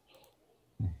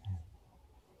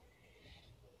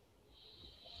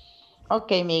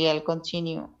 Okay, Miguel,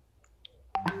 continue.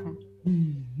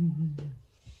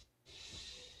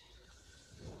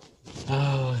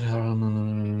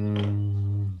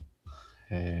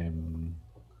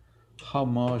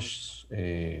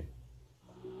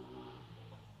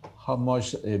 How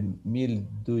much milk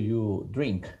do you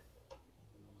drink?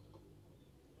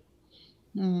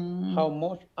 How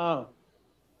much? I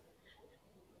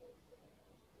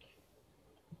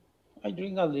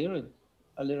drink a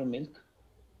little milk.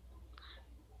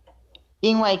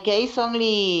 In my case,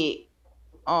 only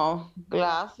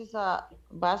glass is a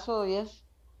vaso, yes.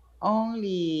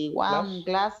 Only one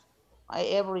glass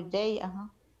every day.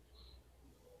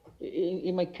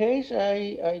 In my case,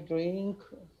 I drink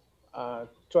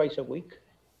twice a week.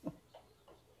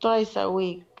 Twice a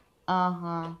week.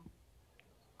 Uh-huh.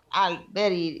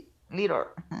 Very little.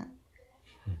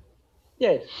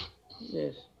 Yes,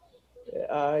 yes.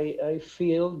 I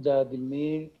feel that the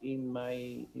milk in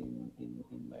my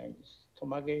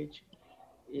stomach is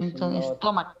Into not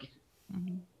stomach.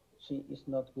 she is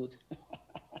not good.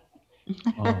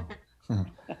 Oh.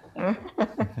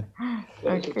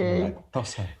 Okay.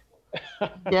 Lactosa.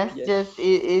 Yes, Yes. yes,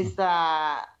 it is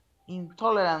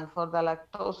intolerant for the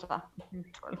lactosa.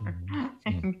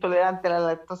 Intolerante a la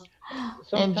lactosa.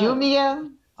 And you, Sometimes.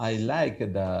 Miguel? I like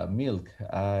the milk.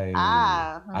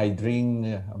 I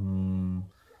drink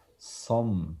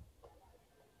some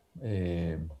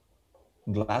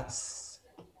glass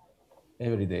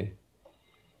every day.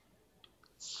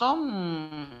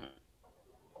 Some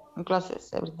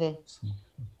glasses every day.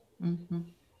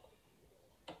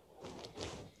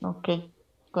 Okay,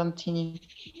 continue.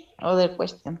 Other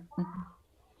question.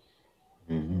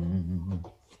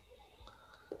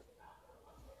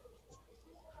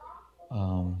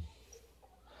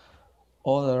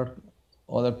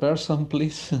 Other person,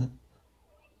 please.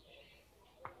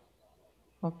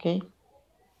 Okay.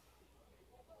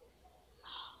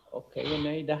 Okay,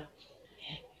 Oneida.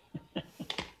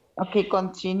 Okay,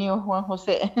 continue, Juan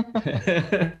Jose.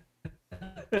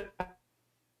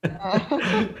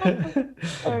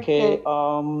 Okay.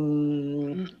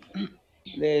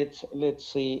 Let's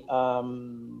see.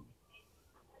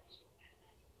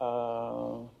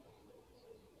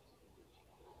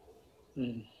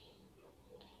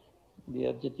 The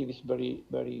adjective is very,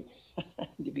 very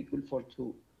difficult for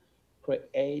to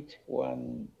create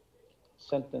one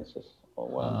sentences or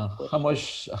one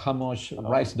question. How much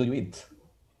rice do you eat?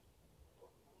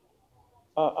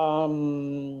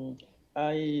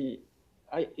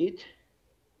 I eat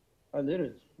a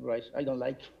little rice. I don't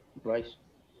like rice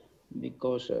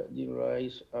because the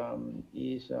rice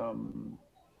is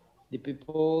the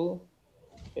people.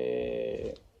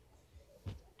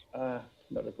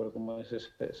 No recuerdo cómo es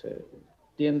ese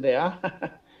tiende a.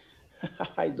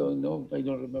 I don't know. I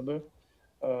don't remember.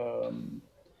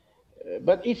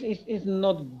 But it's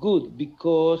not good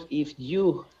because if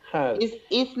you have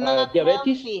it's not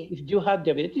diabetes, healthy. if you have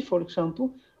diabetes, for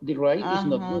example, the rice is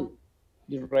not good.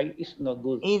 The rice is not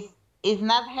good. It's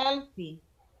not healthy.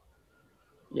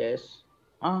 Yes.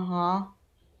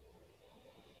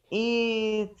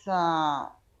 It's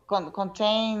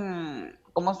contain,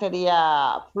 ¿cómo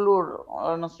sería? Flour,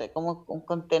 o no sé, ¿cómo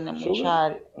contiene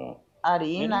mucha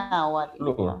harina o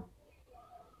harina?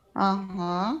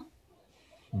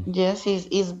 Yes,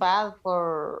 it's bad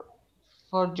for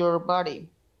your body.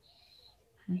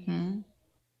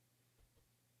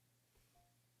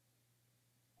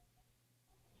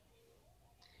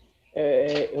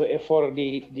 For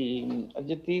the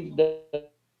adjective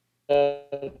that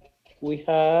we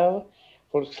have,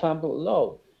 for example,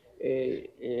 no.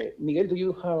 Miguel, do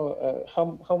you have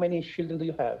how many children do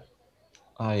you have?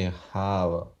 I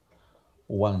have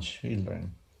one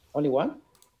children. Only one?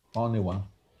 Only one.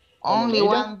 Only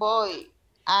one boy.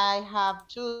 I have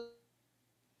two.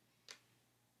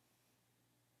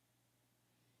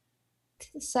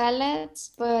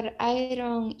 Salads, but I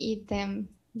don't eat them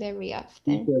very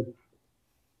often. Teacher.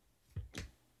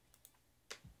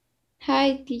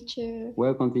 Hi, teacher.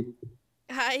 Welcome, teacher.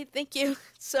 Hi, thank you.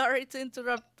 Sorry to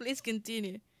interrupt. Please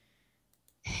continue.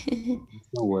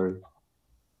 No worries.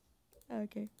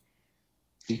 Okay.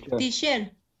 Teacher.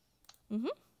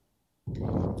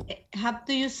 How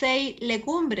do you say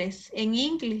legumbres in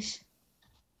English?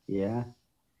 Yeah.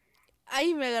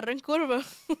 Ay, me agarré en curva.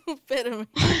 Espérame.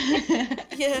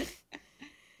 Yeah.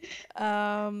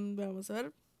 Vamos a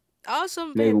ver. Oh,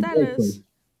 son vegetales.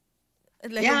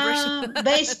 Yeah,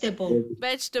 vegetable.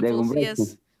 Vegetables,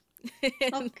 yes.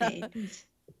 Okay.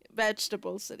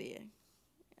 Vegetables sería.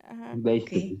 Ajá.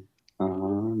 Vegetable.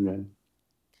 Okay.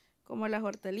 Como las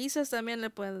hortalizas también le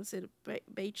pueden decir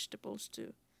vegetables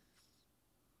too.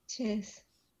 Yes.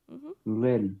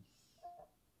 Ready.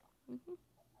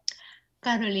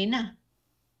 Carolina.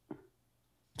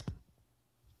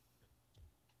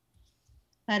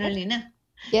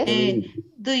 Yes.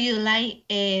 Do you like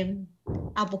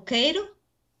avocado?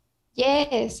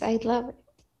 Yes, I love it.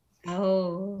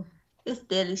 Oh, it's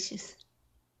delicious.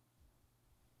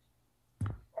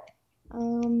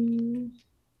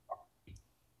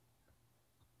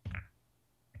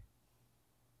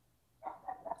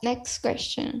 Next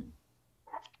question.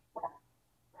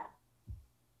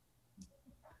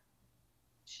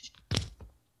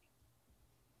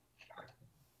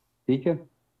 Teacher?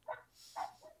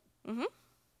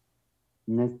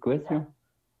 Next question.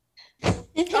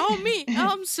 Oh, me. Oh,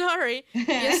 I'm sorry.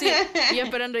 Yo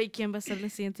esperando, ¿y quién va a hacer la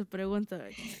siguiente pregunta?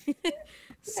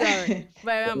 Sorry.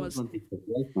 Vaya, vamos.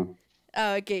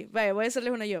 Ok, vaya, voy a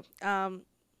hacerles una yo.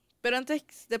 Pero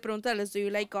antes de preguntarles, ¿do you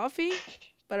like coffee?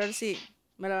 Para ver si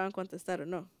me la van a contestar o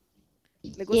no.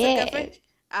 ¿Le gusta el café?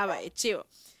 Ah, vaya, chivo.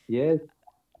 Yes.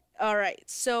 All right.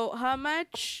 So, how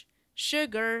much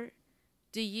sugar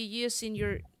do you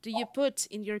put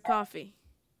in your coffee?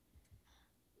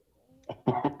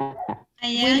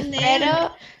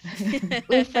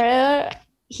 Wilfredo,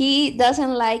 he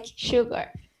doesn't like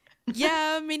sugar.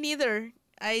 Yeah, me neither.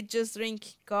 I just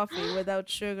drink coffee without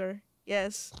sugar.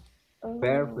 Yes.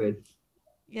 Perfect.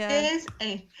 Yeah. Yes,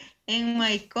 in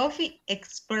my coffee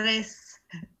espresso.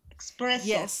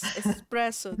 Yes,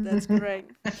 espresso. That's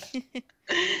correct.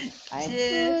 I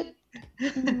put,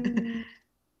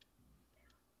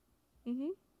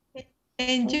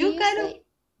 And you, Caro?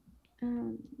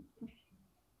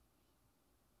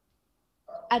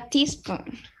 A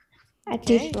teaspoon. A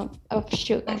teaspoon of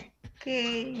sugar.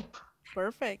 Okay.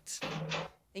 Perfect.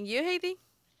 And you, Heidi?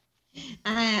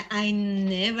 I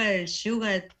never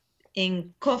sugar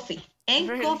in coffee.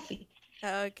 Really? Coffee.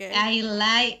 Okay. I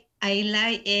like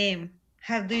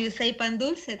how do you say pan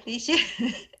dulce, teacher?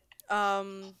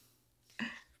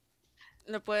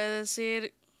 Le puede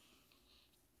decir,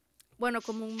 bueno,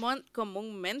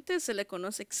 comúnmente se le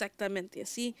conoce exactamente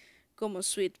así, como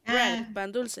sweet bread,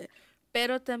 pan dulce.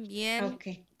 Pero también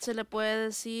se le puede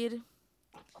decir,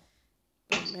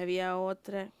 me había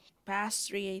otra,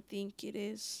 pastry, I think it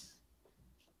is.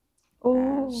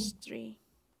 Pastry.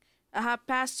 Ajá,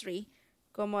 pastry,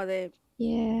 como de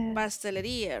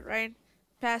pastelería, right?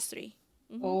 Pastry.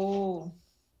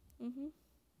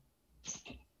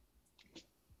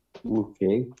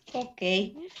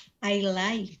 Okay. I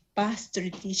like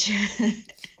pastry, teacher.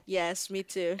 Yes, me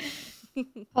too.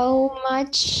 How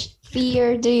much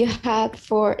fear do you have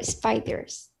for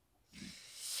spiders?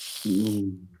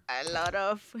 A lot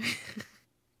of.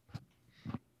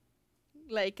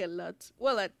 Like a lot.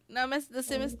 Well, no sé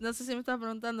si me estás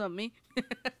preguntando a mí.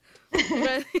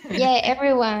 But, yeah,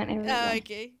 everyone.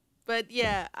 Okay. But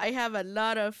yeah, I have a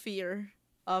lot of fear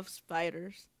of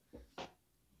spiders.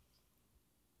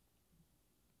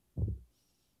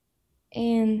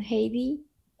 And Heidi?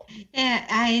 Yeah,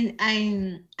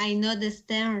 I know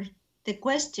the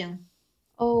question.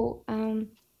 Oh,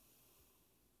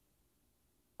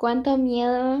 ¿cuánto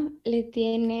miedo le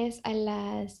tienes a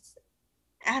las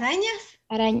arañas?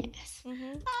 Arañas.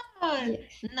 Oh,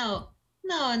 yes.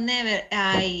 No, never.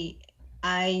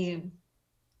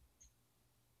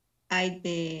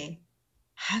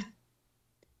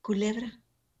 Culebra.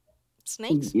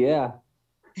 Snakes? Yeah.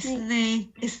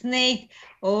 Snake.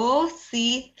 Oh,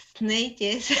 sí, snake,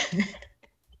 yes.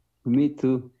 Me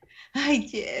too. Ay,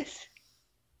 yes.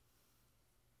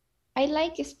 I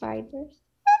like spiders.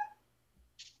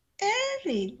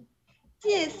 Really?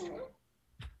 Yes.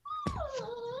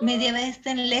 Media vez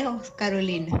estén lejos,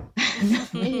 Carolina.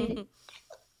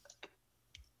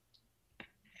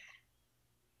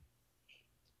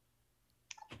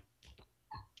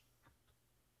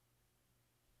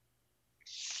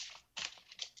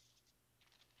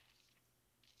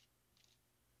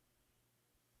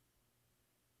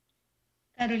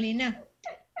 Carolina,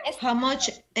 how much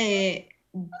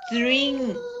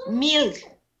drink milk?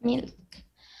 Milk.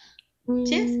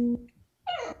 Yes.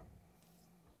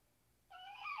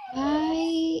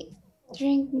 I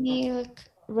drink milk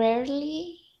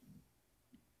rarely,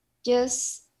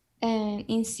 just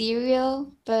in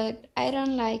cereal, but I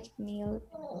don't like milk.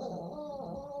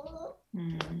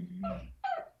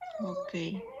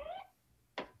 Okay.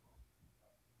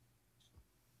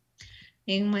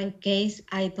 In my case,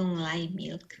 I don't like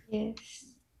milk. Yes.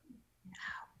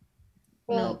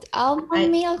 No, But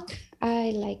almond milk,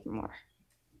 I like more.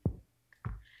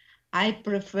 I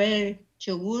prefer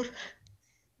yogurt.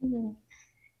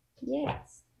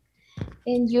 Yes.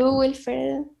 And you,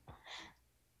 Wilfredo?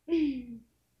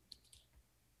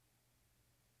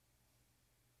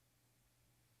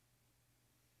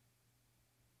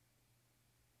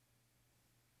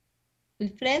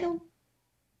 Wilfredo?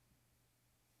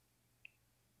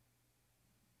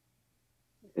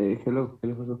 Hello.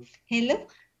 Hello?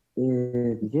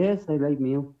 Yes, I like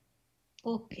milk.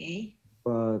 Okay.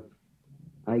 But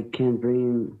I can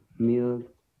drink milk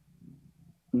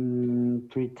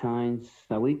 3 times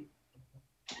a week.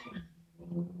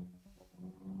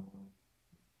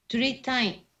 3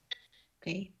 times.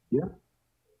 Okay. Yeah.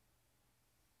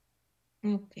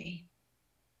 Okay.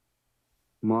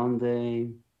 Monday,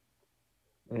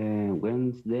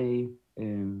 Wednesday,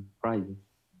 and Friday.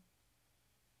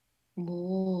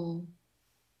 Oh.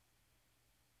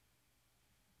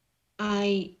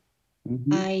 I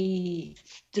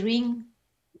drink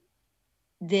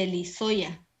deli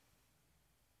soya.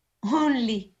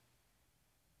 Only.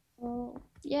 Oh,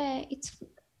 yeah, it's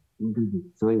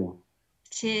Soya.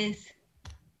 Yes.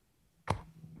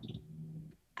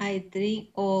 I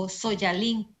drink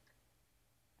soya.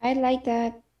 I like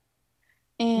that.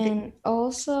 And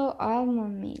also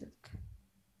almond milk.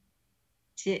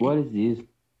 What is this?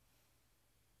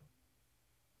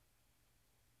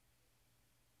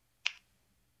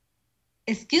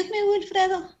 Excuse me,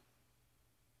 Wilfredo.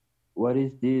 What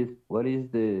is this? What is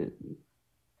the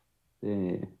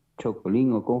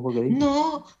chocolín o cómo fue que dijo?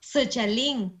 No,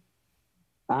 soya.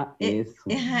 Ah, eso.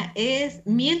 Es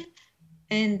milk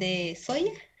and the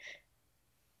soya.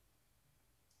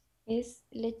 Es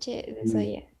leche de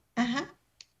soya. Ajá.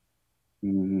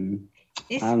 No.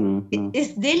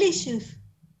 It's delicious.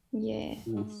 Yeah,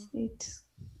 it's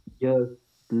Just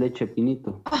leche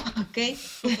pinito. Okay.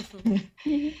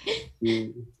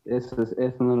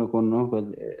 Eso no lo conozco.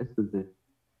 Eso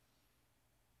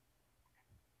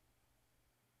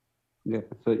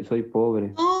es soy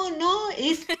pobre. No,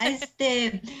 it's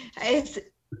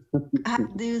how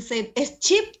do you say? It's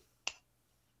cheap.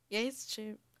 Yeah, it's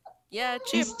cheap. Yeah,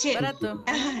 cheap. It's cheap. Barato.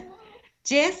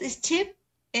 Yes, it's cheap.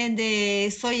 And the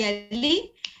soya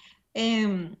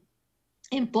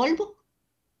en polvo.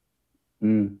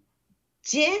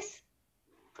 Yes.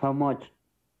 How much?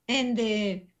 And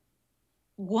the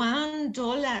 $1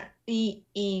 y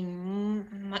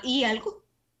algo.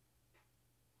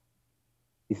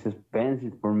 It's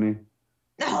expensive for me.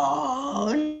 No,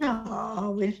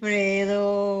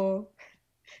 Wilfredo.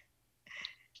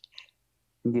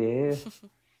 Yes.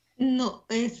 No,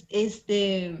 es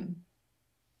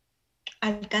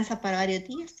alcanza para varios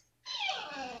días.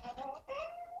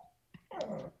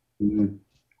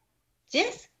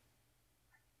 Yes.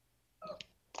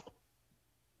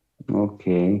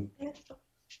 Okay.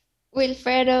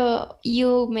 Wilfredo,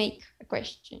 you make a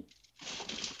question.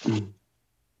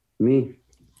 Me?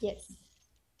 Yes.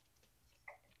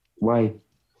 Why?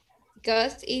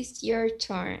 Because it's your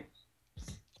turn.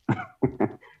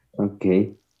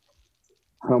 Okay.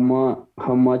 How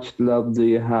much love do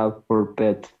you have for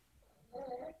pets?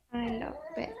 I love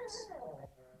pets.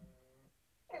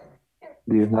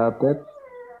 Do you have pets?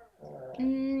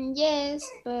 Yes,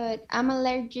 but I'm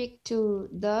allergic to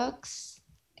dogs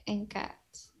and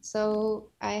cats.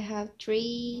 So I have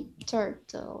 3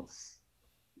 turtles.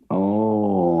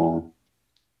 Oh.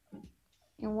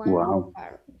 And 1 wow.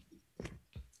 parrot.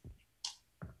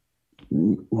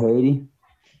 Heidi?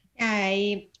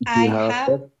 I have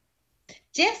pets?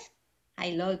 Yes,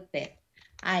 I love pets.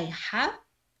 I have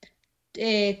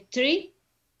 3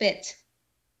 pets.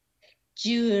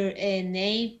 Your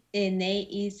name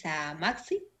is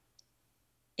Maxi,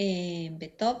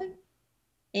 Beethoven,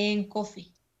 and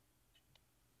Coffee.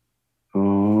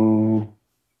 Oh.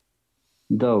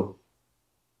 Dog?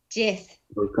 Yes.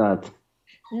 Or cat?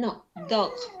 No,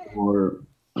 dog. Or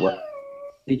what?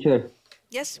 Teacher?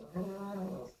 Yes.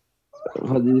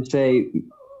 How do you say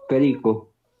perico?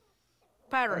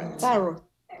 Parrot. Parrot.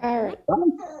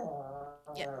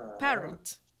 Yeah,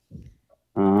 parrot.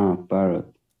 Ah, parrot.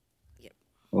 Yep.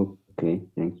 Okay,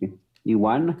 thank you.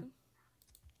 Iguana?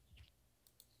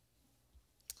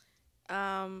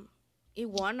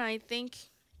 Iguana, I think.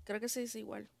 Creo que se dice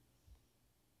igual.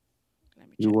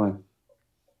 Igual.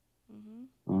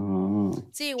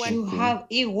 Sí, igual. You have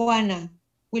iguana,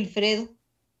 Wilfredo.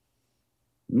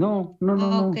 No.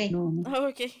 Okay. No. Oh,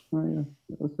 okay. Oh, yeah.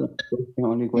 That's the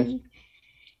only question.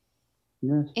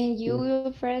 Yes. And you,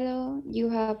 Wilfredo, you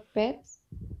have pets?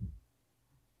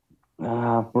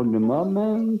 For the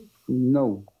moment,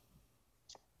 no.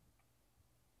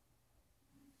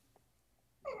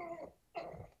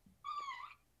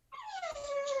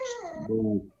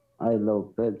 But I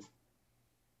love pets.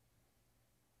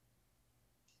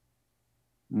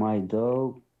 My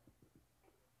dog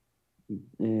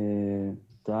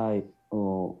died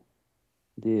or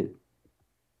did.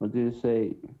 What do you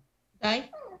say? Die?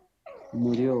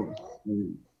 Murió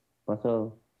el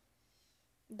pasado.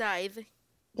 Died.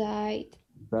 Died.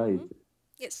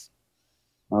 Yes.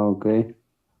 Okay.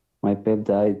 My pet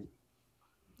died.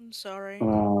 I'm sorry.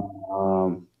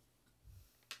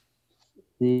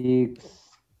 6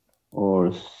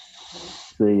 or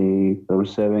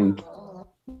 7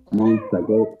 months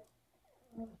ago.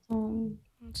 I'm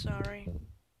sorry.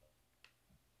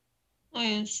 I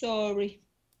am sorry.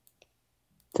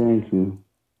 Thank you.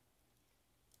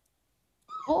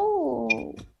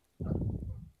 Oh.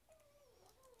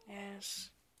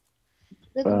 Yes.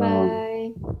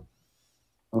 Goodbye.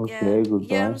 Okay, goodbye.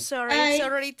 Yeah, I'm sorry. Bye. It's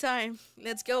already time.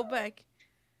 Let's go back.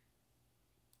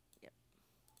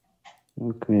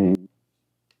 Okay.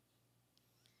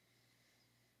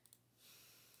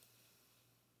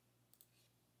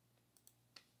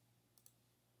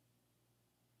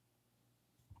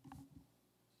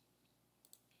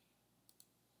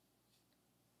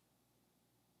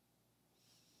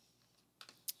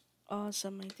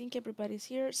 Awesome. I think everybody's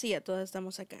here. Sí, ya todos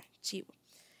estamos acá. Chivo.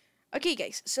 Okay,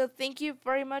 guys. So thank you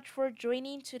very much for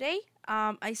joining today.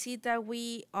 I see that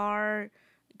we are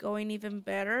going even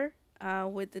better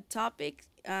with the topic.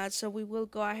 So we will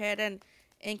go ahead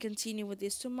and continue with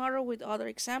this tomorrow with other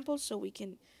examples so we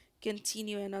can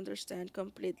continue and understand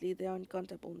completely the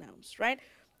uncountable nouns, right?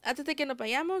 Antes de que nos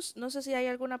vayamos, no sé si hay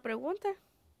alguna pregunta.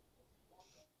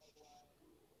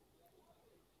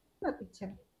 No,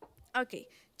 teacher. Ok,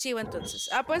 chivo entonces.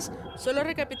 Pues, solo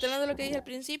recapitulando lo que dije al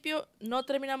principio, no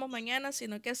terminamos mañana,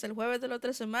 sino que hasta el jueves de la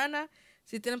otra semana.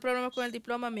 Si tienen problemas con el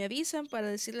diploma, me avisan para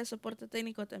decirles soporte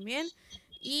técnico también.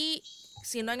 Y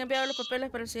si no han enviado los papeles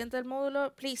para el siguiente del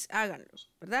módulo, please háganlo,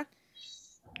 ¿verdad?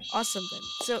 Awesome then.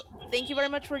 So, thank you very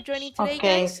much for joining today,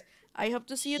 guys. I hope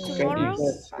to see you tomorrow.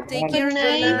 Take care. Good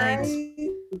night.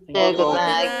 Yeah, good Good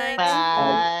night. night.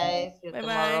 Bye. See you Bye-bye.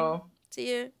 tomorrow. See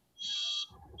you.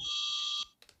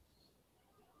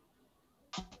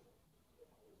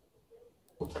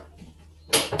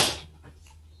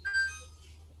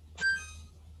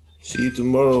 See you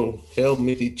tomorrow. Help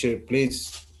me, teacher,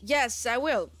 please. Yes, I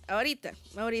will. Ahorita,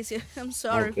 Mauricio. I'm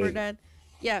sorry for that.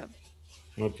 Yeah.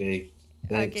 Okay.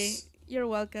 Thanks. Okay. You're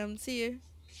welcome. See you.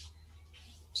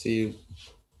 See you.